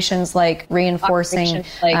operations like reinforcing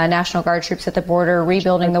National Guard troops at the border,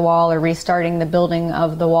 rebuilding the wall or restarting the building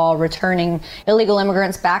of the wall, returning illegal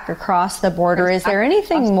immigrants back across the border. Is there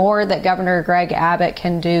anything more that Governor Greg Abbott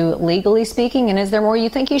can do, legally speaking, and is there more you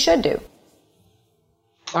think he should do?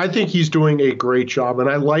 I think he's doing a great job, and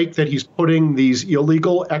I like that he's putting these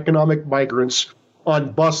illegal economic migrants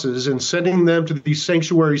on buses and sending them to these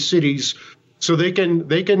sanctuary cities so they can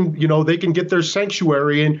get their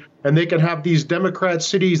sanctuary and they can have these Democrat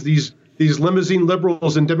cities, these limousine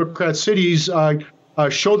liberals in Democrat cities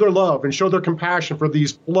show their love and show their compassion for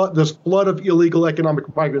this flood of illegal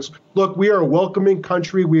economic migrants. Look, we are a welcoming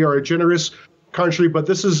country. We are a generous country, but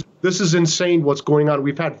this is insane what's going on.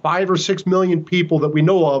 We've had 5 or 6 million people that we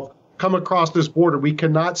know of come across this border. We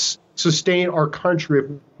cannot sustain our country if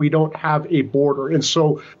we don't have a border. And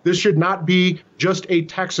so this should not be just a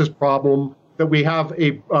Texas problem, that we have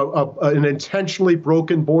an intentionally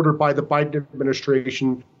broken border by the Biden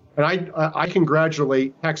administration. And I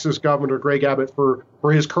congratulate Texas Governor Greg Abbott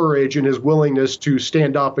for his courage and his willingness to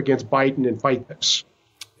stand up against Biden and fight this.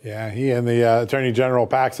 Yeah, he and the Attorney General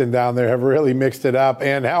Paxton down there have really mixed it up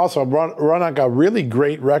and also run a really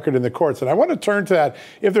great record in the courts. And I want to turn to that.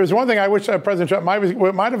 If there's one thing I wish President Trump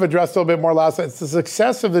might have addressed a little bit more last night, it's the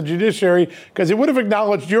success of the judiciary, because it would have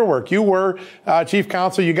acknowledged your work. You were chief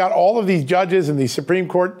counsel. You got all of these judges and these Supreme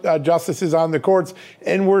Court justices on the courts,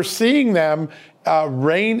 and we're seeing them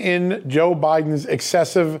rein in Joe Biden's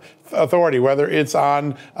excessive authority, whether it's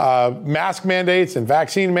on mask mandates and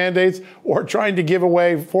vaccine mandates or trying to give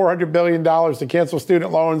away $400 billion to cancel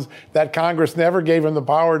student loans that Congress never gave him the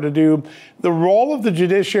power to do. The role of the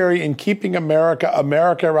judiciary in keeping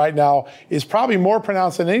America right now is probably more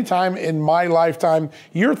pronounced than any time in my lifetime.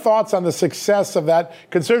 Your thoughts on the success of that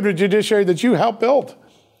conservative judiciary that you helped build?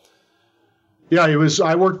 Yeah,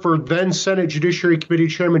 I worked for then Senate Judiciary Committee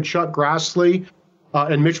Chairman Chuck Grassley.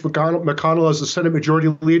 and Mitch McConnell as the Senate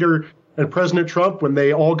Majority Leader and President Trump, when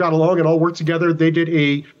they all got along and all worked together, they did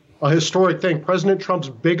a historic thing. President Trump's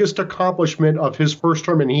biggest accomplishment of his first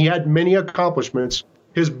term, and he had many accomplishments,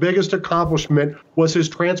 his biggest accomplishment was his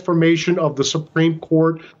transformation of the Supreme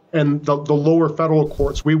Court and the lower federal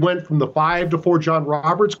courts. We went from the 5-4 John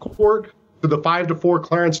Roberts Court to the 5-4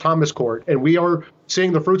 Clarence Thomas Court. And we are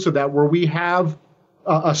seeing the fruits of that, where we have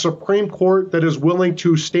a Supreme Court that is willing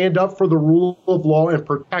to stand up for the rule of law and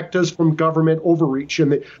protect us from government overreach.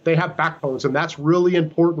 And they have backbones. And that's really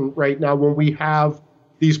important right now when we have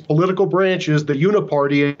these political branches, the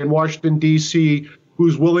uniparty in Washington, D.C.,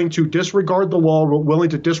 who's willing to disregard the law, willing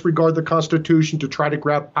to disregard the Constitution to try to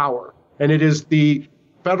grab power. And it is the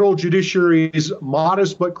federal judiciary's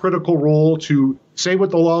modest but critical role to say what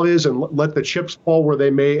the law is and let the chips fall where they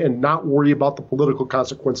may and not worry about the political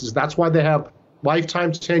consequences. That's why they have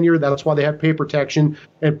lifetime tenure. That's why they have pay protection.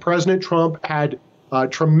 And President Trump had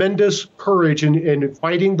tremendous courage in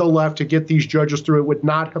fighting the left to get these judges through. It would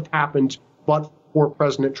not have happened but for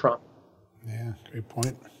President Trump. Yeah, great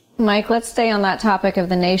point. Mike, let's stay on that topic of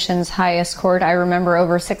the nation's highest court. I remember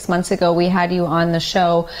over 6 months ago, we had you on the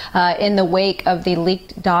show in the wake of the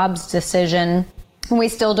leaked Dobbs decision. We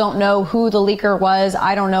still don't know who the leaker was.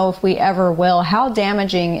 I don't know if we ever will. How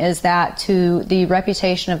damaging is that to the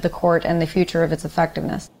reputation of the court and the future of its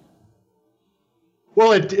effectiveness?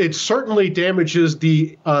 Well, it certainly damages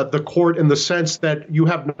the court in the sense that you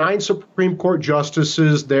have 9 Supreme Court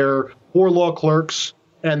justices, there 4 law clerks,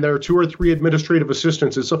 and there are 2 or 3 administrative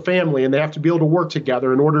assistants. It's a family, and they have to be able to work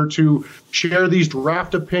together in order to share these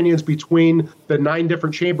draft opinions between the 9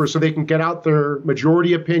 different chambers so they can get out their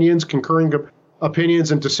majority opinions, concurring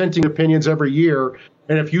opinions, and dissenting opinions every year.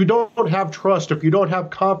 And if you don't have trust, if you don't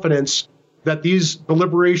have confidence that these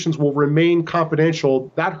deliberations will remain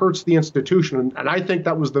confidential, that hurts the institution. And I think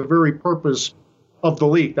that was the very purpose of the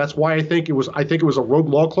leak. That's why I think it was a rogue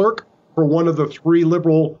law clerk for one of the 3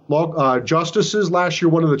 liberal law justices last year,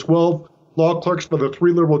 one of the 12 law clerks for the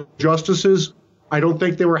 3 liberal justices. I don't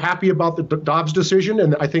think they were happy about the Dobbs decision,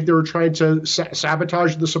 and I think they were trying to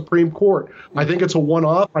sabotage the Supreme Court. I think it's a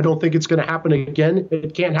one-off. I don't think it's going to happen again.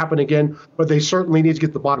 It can't happen again, but they certainly need to get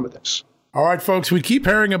to the bottom of this. All right, folks, we keep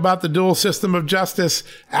hearing about the dual system of justice.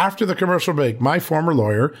 After the commercial break, my former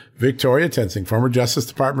lawyer, Victoria Tensing, former Justice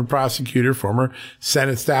Department prosecutor, former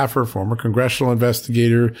Senate staffer, former congressional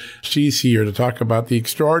investigator, she's here to talk about the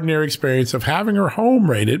extraordinary experience of having her home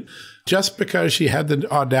raided just because she had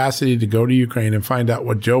the audacity to go to Ukraine and find out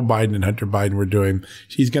what Joe Biden and Hunter Biden were doing.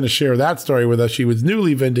 She's going to share that story with us. She was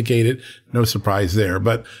newly vindicated. No surprise there.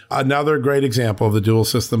 But another great example of the dual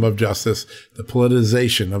system of justice, the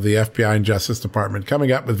politicization of the FBI and Justice Department.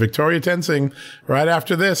 Coming up with Victoria Tensing right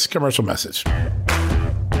after this commercial message.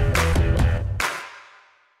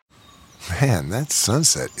 Man, that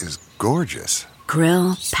sunset is gorgeous.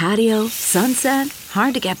 Grill, patio, sunset.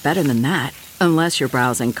 Hard to get better than that. Unless you're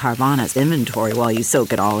browsing Carvana's inventory while you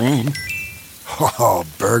soak it all in. Oh,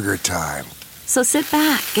 burger time. So sit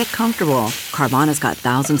back, get comfortable. Carvana's got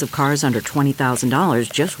thousands of cars under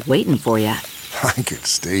 $20,000 just waiting for you. I could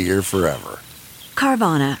stay here forever.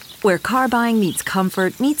 Carvana, where car buying meets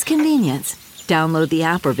comfort meets convenience. Download the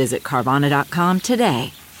app or visit Carvana.com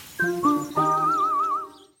today.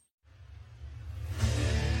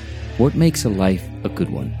 What makes a life a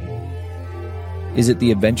good one? Is it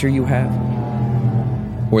the adventure you have?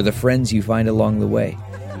 Or the friends you find along the way?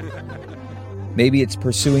 Maybe it's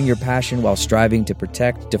pursuing your passion while striving to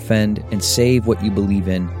protect, defend, and save what you believe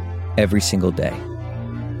in every single day.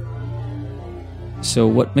 So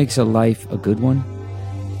what makes a life a good one?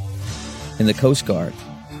 In the Coast Guard,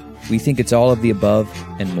 we think it's all of the above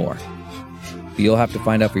and more. But you'll have to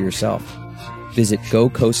find out for yourself. Visit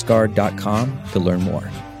gocoastguard.com to learn more.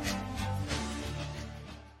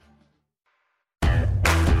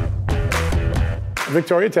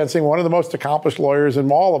 Victoria Tensing, one of the most accomplished lawyers in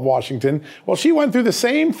all of Washington. Well, she went through the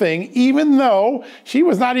same thing, even though she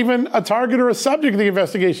was not even a target or a subject of the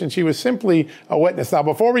investigation. She was simply a witness. Now,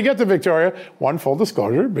 before we get to Victoria, one full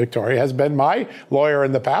disclosure, Victoria has been my lawyer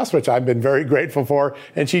in the past, which I've been very grateful for.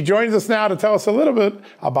 And she joins us now to tell us a little bit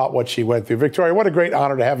about what she went through. Victoria, what a great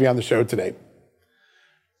honor to have you on the show today.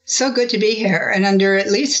 So good to be here, and under at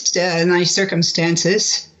least nice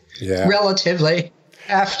circumstances, relatively,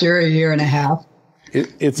 after a year and a half.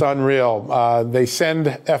 It's unreal. They send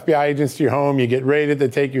FBI agents to your home. You get raided. They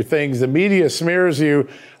take your things. The media smears you.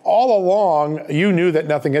 All along, you knew that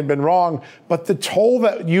nothing had been wrong. But the toll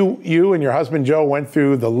that you and your husband, Joe, went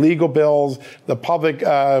through, the legal bills, the public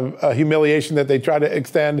humiliation that they try to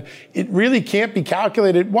extend, it really can't be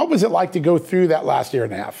calculated. What was it like to go through that last year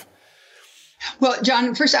and a half? Well,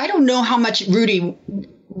 John, first, I don't know how much Rudy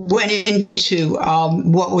went into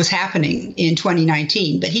what was happening in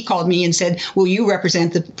 2019, but he called me and said, will you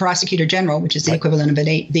represent the prosecutor general, which is the equivalent of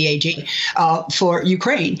the AG, for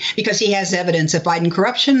Ukraine? Because he has evidence of Biden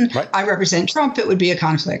corruption. Right. I represent Trump. It would be a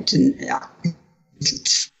conflict. And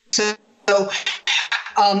so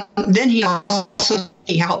then he also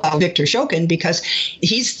helped Victor Shokin because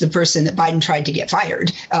he's the person that Biden tried to get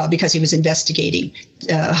fired because he was investigating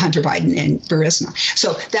Hunter Biden and Burisma.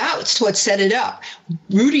 So that's what set it up.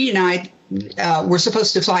 Rudy and I were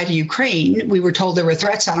supposed to fly to Ukraine. We were told there were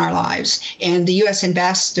threats on our lives. And the U.S.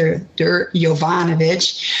 ambassador,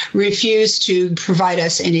 Jovanovic, refused to provide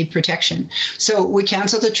us any protection. So we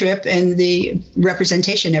canceled the trip and the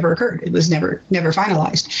representation never occurred. It was never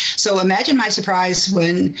finalized. So imagine my surprise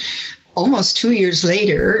when almost 2 years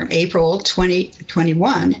later, April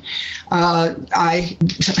 2021,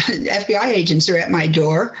 FBI agents are at my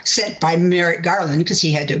door, sent by Merrick Garland because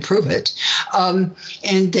he had to approve it.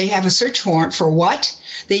 And they have a search warrant for what?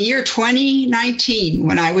 The year 2019,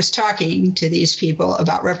 when I was talking to these people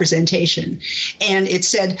about representation. And it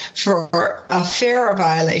said for a FARA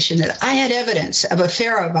violation, that I had evidence of a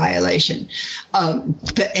FARA violation.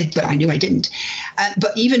 But I knew I didn't.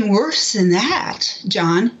 But even worse than that,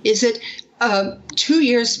 John, is that 2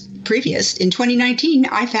 years previous, in 2019,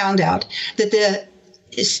 I found out that the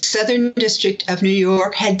Southern District of New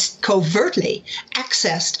York had covertly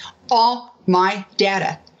accessed all my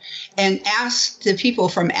data and asked the people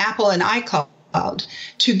from Apple and iCloud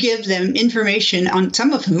to give them information on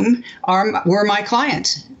some of whom were my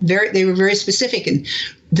clients. They were very specific, and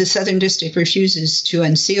the Southern District refuses to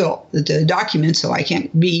unseal the document, so I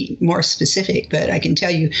can't be more specific, but I can tell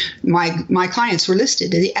you my clients were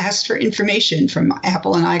listed. They asked for information from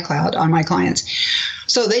Apple and iCloud on my clients.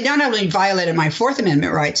 So they not only violated my Fourth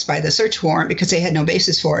Amendment rights by the search warrant because they had no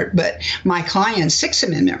basis for it, but my clients' Sixth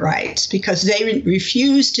Amendment rights because they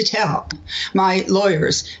refused to tell my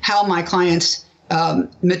lawyers how my clients'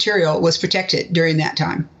 material was protected during that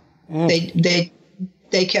time. They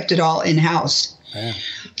kept it all in-house. Yeah.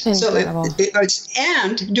 So throughout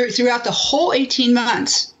the whole 18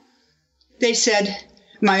 months, they said,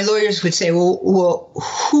 my lawyers would say, well,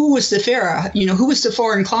 who was the FARA? Who was the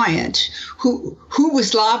foreign client? Who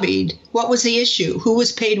was lobbied? What was the issue? Who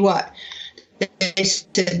was paid what? They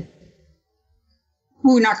said,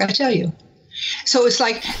 we're not going to tell you. So it's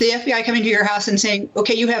like the FBI coming to your house and saying,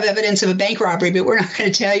 okay, you have evidence of a bank robbery, but we're not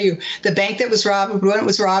going to tell you the bank that was robbed, when it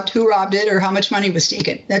was robbed, who robbed it, or how much money was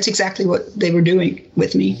taken. That's exactly what they were doing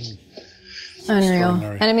with me. Unreal.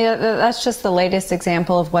 And I mean, that's just the latest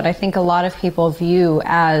example of what I think a lot of people view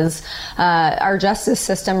as our justice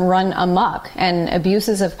system run amok, and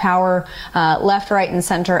abuses of power left, right, and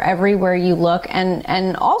center everywhere you look.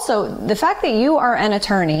 And also the fact that you are an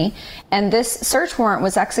attorney and this search warrant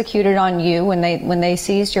was executed on you when they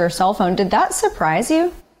seized your cell phone. Did that surprise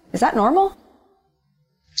you? Is that normal?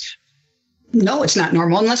 No, it's not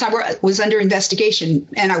normal unless I was under investigation,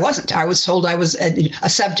 and I wasn't. I was told I was a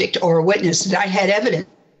subject or a witness, that I had evidence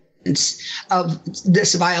of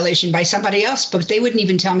this violation by somebody else, but they wouldn't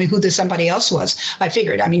even tell me who the somebody else was. I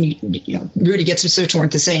figured, Rudy gets a search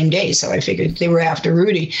warrant the same day, so I figured they were after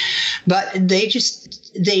Rudy. But they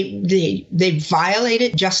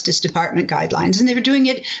violated Justice Department guidelines, and they were doing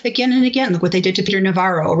it again and again. Look what they did to Peter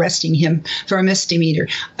Navarro, arresting him for a misdemeanor,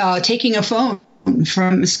 taking a phone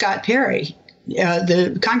from Scott Perry,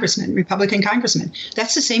 the Republican congressman.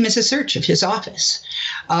 That's the same as a search of his office.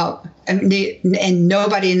 And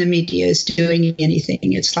nobody in the media is doing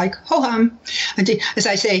anything. It's like, ho-hum. As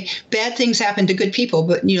I say, bad things happen to good people,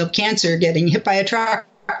 but, cancer, getting hit by a truck,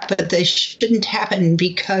 but they shouldn't happen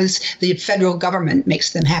because the federal government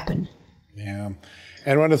makes them happen. Yeah.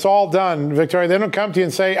 And when it's all done, Victoria, they don't come to you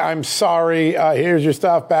and say, I'm sorry, here's your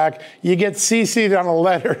stuff back. You get CC'd on a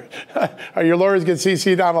letter, or your lawyers get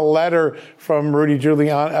CC'd on a letter from Rudy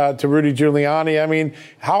Giuliani to Rudy Giuliani. I mean,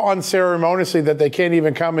 how unceremoniously that they can't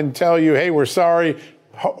even come and tell you, hey, we're sorry.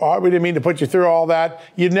 We didn't mean to put you through all that.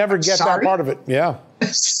 You never get that part of it. Yeah.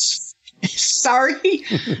 Sorry?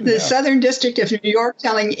 The Southern District of New York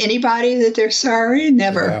telling anybody that they're sorry?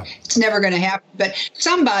 Never. Yeah. It's never going to happen. But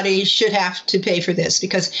somebody should have to pay for this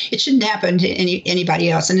because it shouldn't happen to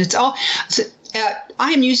anybody else. And it's all...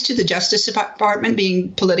 I am used to the Justice Department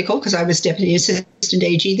being political because I was Deputy Assistant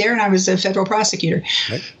AG there and I was a federal prosecutor.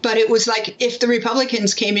 Right. But it was like if the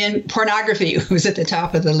Republicans came in, pornography was at the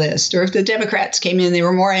top of the list. Or if the Democrats came in, there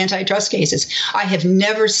were more antitrust cases. I have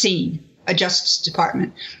never seen a Justice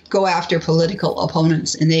Department go after political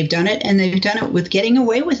opponents. And they've done it, and they've done it with getting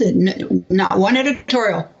away with it. Not one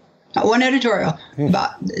editorial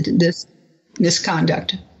about this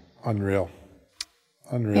misconduct. Unreal.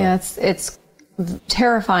 Unreal. Yeah, it's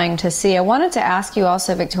terrifying to see. I wanted to ask you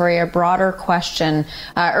also, Victoria, a broader question.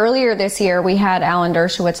 Earlier this year, we had Alan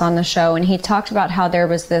Dershowitz on the show, and he talked about how there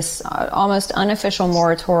was this almost unofficial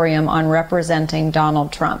moratorium on representing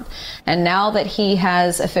Donald Trump. And now that he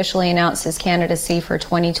has officially announced his candidacy for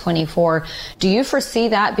 2024, do you foresee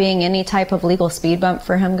that being any type of legal speed bump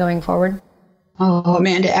for him going forward? Oh,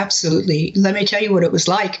 Amanda, absolutely. Let me tell you what it was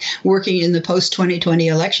like working in the post-2020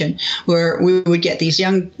 election, where we would get these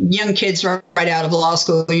young kids right out of law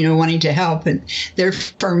school, wanting to help, and their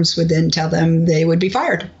firms would then tell them they would be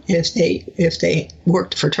fired if they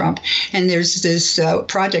worked for Trump. And there's this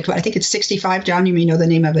project, I think it's 65, John, you may know the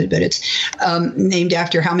name of it, but it's named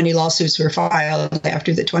after how many lawsuits were filed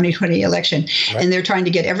after the 2020 election. Right. And they're trying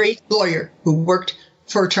to get every lawyer who worked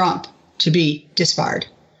for Trump to be disbarred.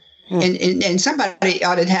 And somebody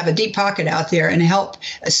ought to have a deep pocket out there and help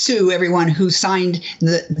sue everyone who signed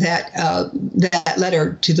that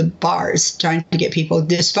letter to the bars, trying to get people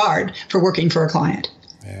disbarred for working for a client.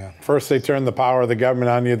 Yeah. First they turn the power of the government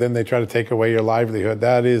on you, then they try to take away your livelihood.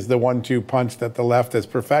 That is the 1-2 punch that the left has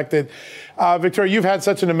perfected. Victoria, you've had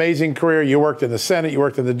such an amazing career. You worked in the Senate, you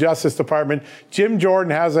worked in the Justice Department. Jim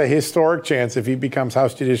Jordan has a historic chance, if he becomes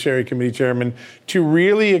House Judiciary Committee Chairman, to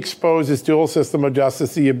really expose this dual system of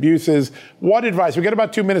justice, the abuses. What advice, we've got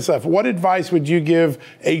about 2 minutes left, what advice would you give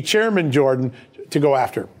a Chairman Jordan to go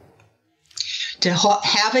after? To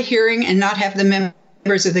have a hearing and not have the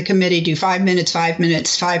members of the committee do 5 minutes, 5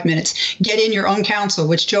 minutes, 5 minutes. Get in your own counsel,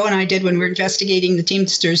 which Joe and I did when we were investigating the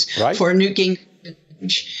Teamsters for Newt Gingrich.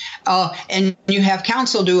 And you have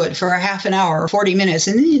counsel do it for a half an hour or 40 minutes,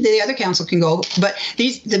 and the other counsel can go. But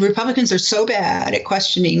the Republicans are so bad at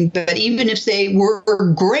questioning, but even if they were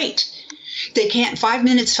great, they can't 5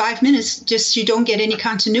 minutes, just you don't get any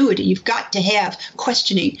continuity. You've got to have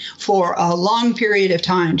questioning for a long period of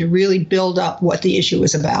time to really build up what the issue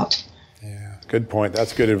is about. Yeah, good point.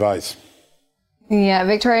 That's good advice. Yeah,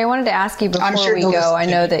 Victoria, I wanted to ask you before we go. I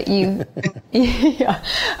know that you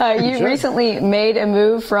recently made a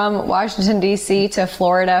move from Washington, D.C. to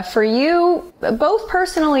Florida. For you, both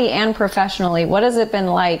personally and professionally, what has it been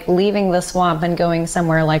like leaving the swamp and going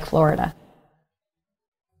somewhere like Florida?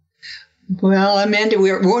 Well, Amanda,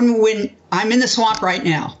 when I'm in the swamp right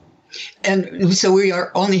now. And so we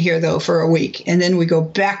are only here, though, for a week. And then we go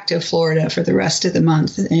back to Florida for the rest of the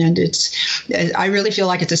month. And I really feel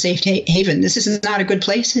like it's a safe haven. This is not a good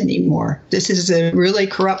place anymore. This is a really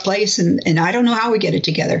corrupt place. And I don't know how we get it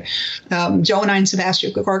together. Joe and I and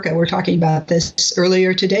Sebastian Gorka were talking about this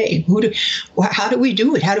earlier today. How do we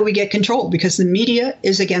do it? How do we get control? Because the media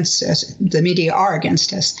is against us. The media are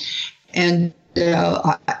against us. And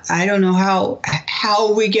I don't know how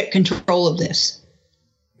we get control of this.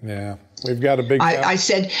 Yeah, we've got a big. We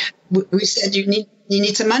said you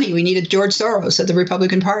need some money. We needed George Soros of the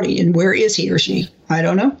Republican Party, and where is he or she? I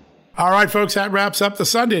don't know. All right, folks, that wraps up the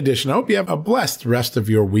Sunday edition. I hope you have a blessed rest of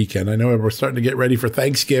your weekend. I know we're starting to get ready for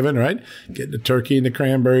Thanksgiving, right? Getting the turkey and the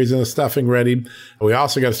cranberries and the stuffing ready. We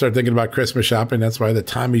also got to start thinking about Christmas shopping. That's why the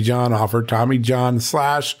Tommy John offer,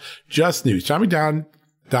 TommyJohn/Just News.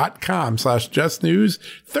 TommyJohn.com/Just News,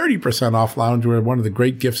 30% off loungewear, one of the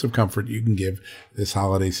great gifts of comfort you can give this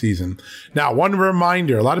holiday season. Now, one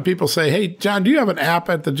reminder, a lot of people say, hey, John, do you have an app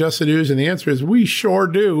at the Just the News? And the answer is we sure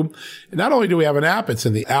do. And not only do we have an app, it's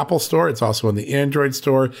in the Apple Store. It's also in the Android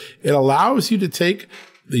Store. It allows you to take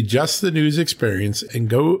the Just the News experience and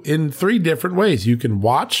go in 3 different ways. You can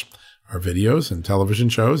watch our videos and television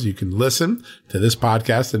shows. You can listen to this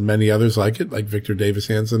podcast and many others like it, like Victor Davis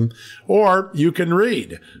Hanson, or you can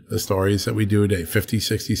read the stories that we do a day, 50,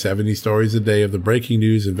 60, 70 stories a day of the breaking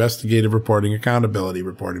news, investigative reporting, accountability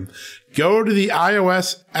reporting. Go to the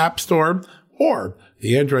iOS App Store or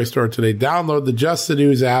the Android Store today. Download the Just the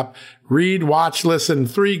News app. Read, watch, listen.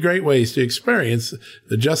 3 great ways to experience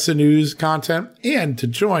the Just the News content and to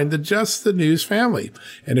join the Just the News family.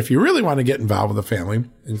 And if you really want to get involved with the family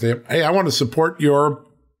and say, hey, I want to support your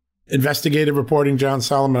investigative reporting, John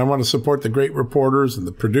Solomon. I want to support the great reporters and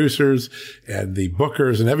the producers and the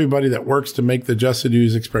bookers and everybody that works to make the Just the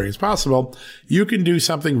News experience possible. You can do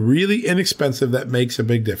something really inexpensive that makes a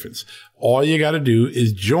big difference. All you got to do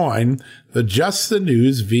is join the Just the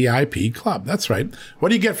News VIP Club. That's right. What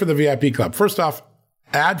do you get for the VIP Club? First off,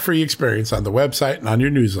 ad-free experience on the website and on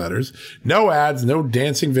your newsletters. No ads, no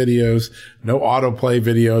dancing videos, no autoplay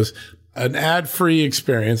videos. An ad-free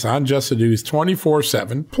experience on Just the News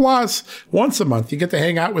 24/7. Plus, once a month, you get to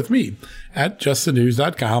hang out with me at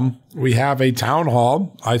justthenews.com. We have a town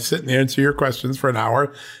hall. I sit and answer your questions for an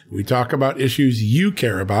hour. We talk about issues you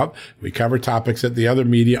care about. We cover topics that the other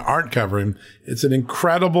media aren't covering. It's an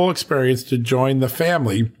incredible experience to join the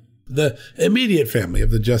family the immediate family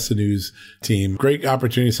of the Just the News team. Great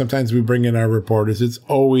opportunity. Sometimes we bring in our reporters. It's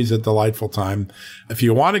always a delightful time. If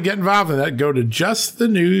you want to get involved in that, go to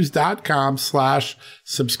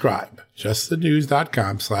justthenews.com/subscribe.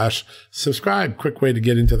 justthenews.com/subscribe. Quick way to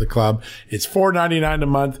get into the club. It's $4.99 a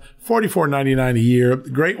month, $44.99 a year.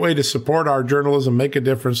 Great way to support our journalism, make a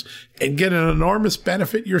difference, and get an enormous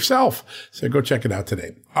benefit yourself. So go check it out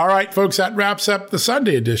today. All right, folks, that wraps up the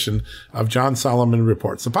Sunday edition of John Solomon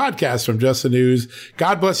Reports, the podcast from Just the News.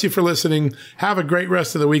 God bless you for listening. Have a great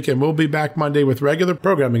rest of the weekend. We'll be back Monday with regular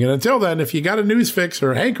programming. And until then, if you got a news fix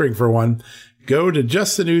or hankering for one, go to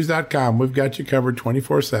justthenews.com. We've got you covered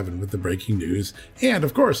 24/7 with the breaking news and,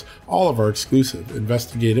 of course, all of our exclusive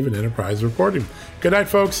investigative and enterprise reporting. Good night,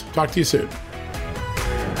 folks. Talk to you soon.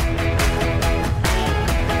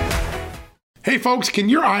 Hey, folks, can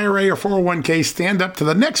your IRA or 401k stand up to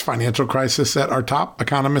the next financial crisis that our top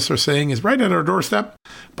economists are saying is right at our doorstep?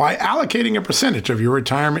 By allocating a percentage of your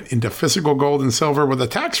retirement into physical gold and silver with a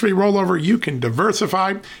tax-free rollover, you can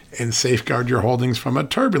diversify and safeguard your holdings from a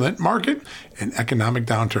turbulent market and economic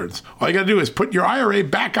downturns. All you got to do is put your IRA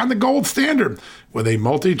back on the gold standard. With a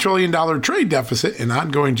multi-trillion-dollar trade deficit and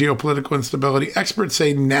ongoing geopolitical instability, experts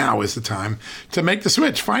say now is the time to make the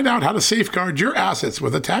switch. Find out how to safeguard your assets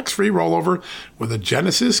with a tax-free rollover with a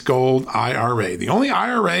Genesis Gold IRA, the only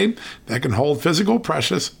IRA that can hold physical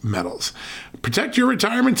precious metals. Protect your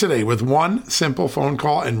retirement today with one simple phone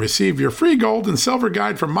call and receive your free gold and silver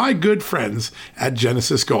guide from my good friends at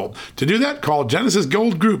Genesis Gold. To do that, call Genesis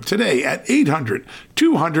Gold Group today at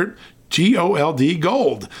 800-200 GOLD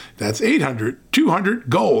Gold. That's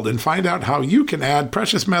 800-200-GOLD, and find out how you can add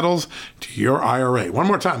precious metals to your IRA. One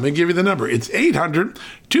more time, let me give you the number. It's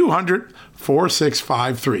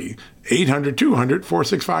 800-200-4653.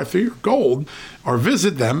 800-200-4653 or gold, or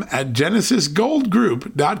visit them at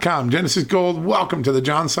genesisgoldgroup.com. Genesis Gold, welcome to the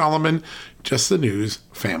John Solomon Just the News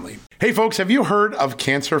family. Hey folks, have you heard of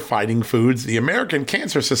cancer-fighting foods? The American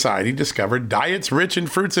Cancer Society discovered diets rich in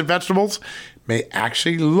fruits and vegetables may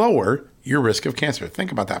actually lower your risk of cancer.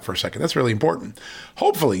 Think about that for a second. That's really important.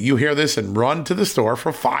 Hopefully you hear this and run to the store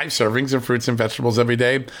for 5 servings of fruits and vegetables every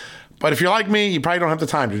day. But if you're like me, you probably don't have the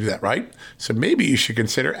time to do that, right? So maybe you should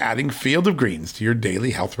consider adding Field of Greens to your daily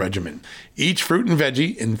health regimen. Each fruit and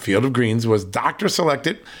veggie in Field of Greens was doctor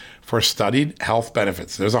selected for studied health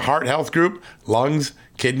benefits. There's a heart health group, lungs,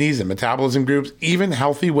 kidneys, and metabolism groups, even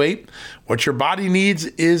healthy weight. What your body needs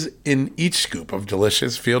is in each scoop of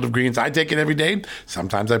delicious Field of Greens. I take it every day.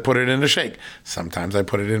 Sometimes I put it in a shake. Sometimes I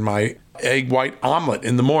put it in my egg white omelet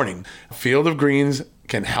in the morning. Field of Greens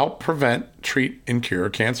can help prevent, treat, and cure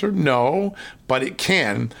cancer? No, but it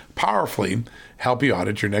can powerfully help you out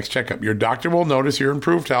at your next checkup. Your doctor will notice your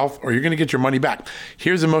improved health, or you're going to get your money back.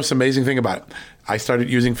 Here's the most amazing thing about it. I started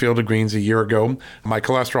using Field of Greens a year ago. My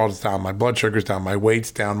cholesterol is down, my blood sugar's down, my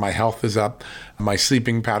weight's down, my health is up, my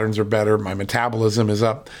sleeping patterns are better, my metabolism is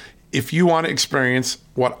up. If you want to experience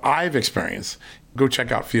what I've experienced, go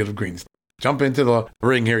check out Field of Greens. Jump into the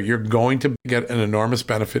ring here. You're going to get an enormous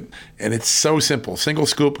benefit. And it's so simple. Single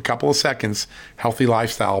scoop, a couple of seconds, healthy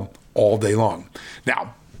lifestyle all day long.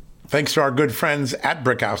 Now, thanks to our good friends at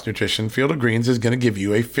Brickhouse Nutrition, Field of Greens is going to give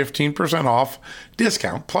you a 15% off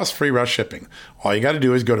discount plus free rush shipping. All you got to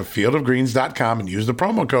do is go to fieldofgreens.com and use the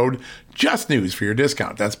promo code JUSTNEWS for your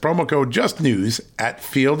discount. That's promo code JUSTNEWS at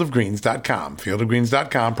fieldofgreens.com.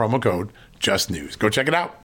 Fieldofgreens.com, promo code JUSTNEWS. Go check it out.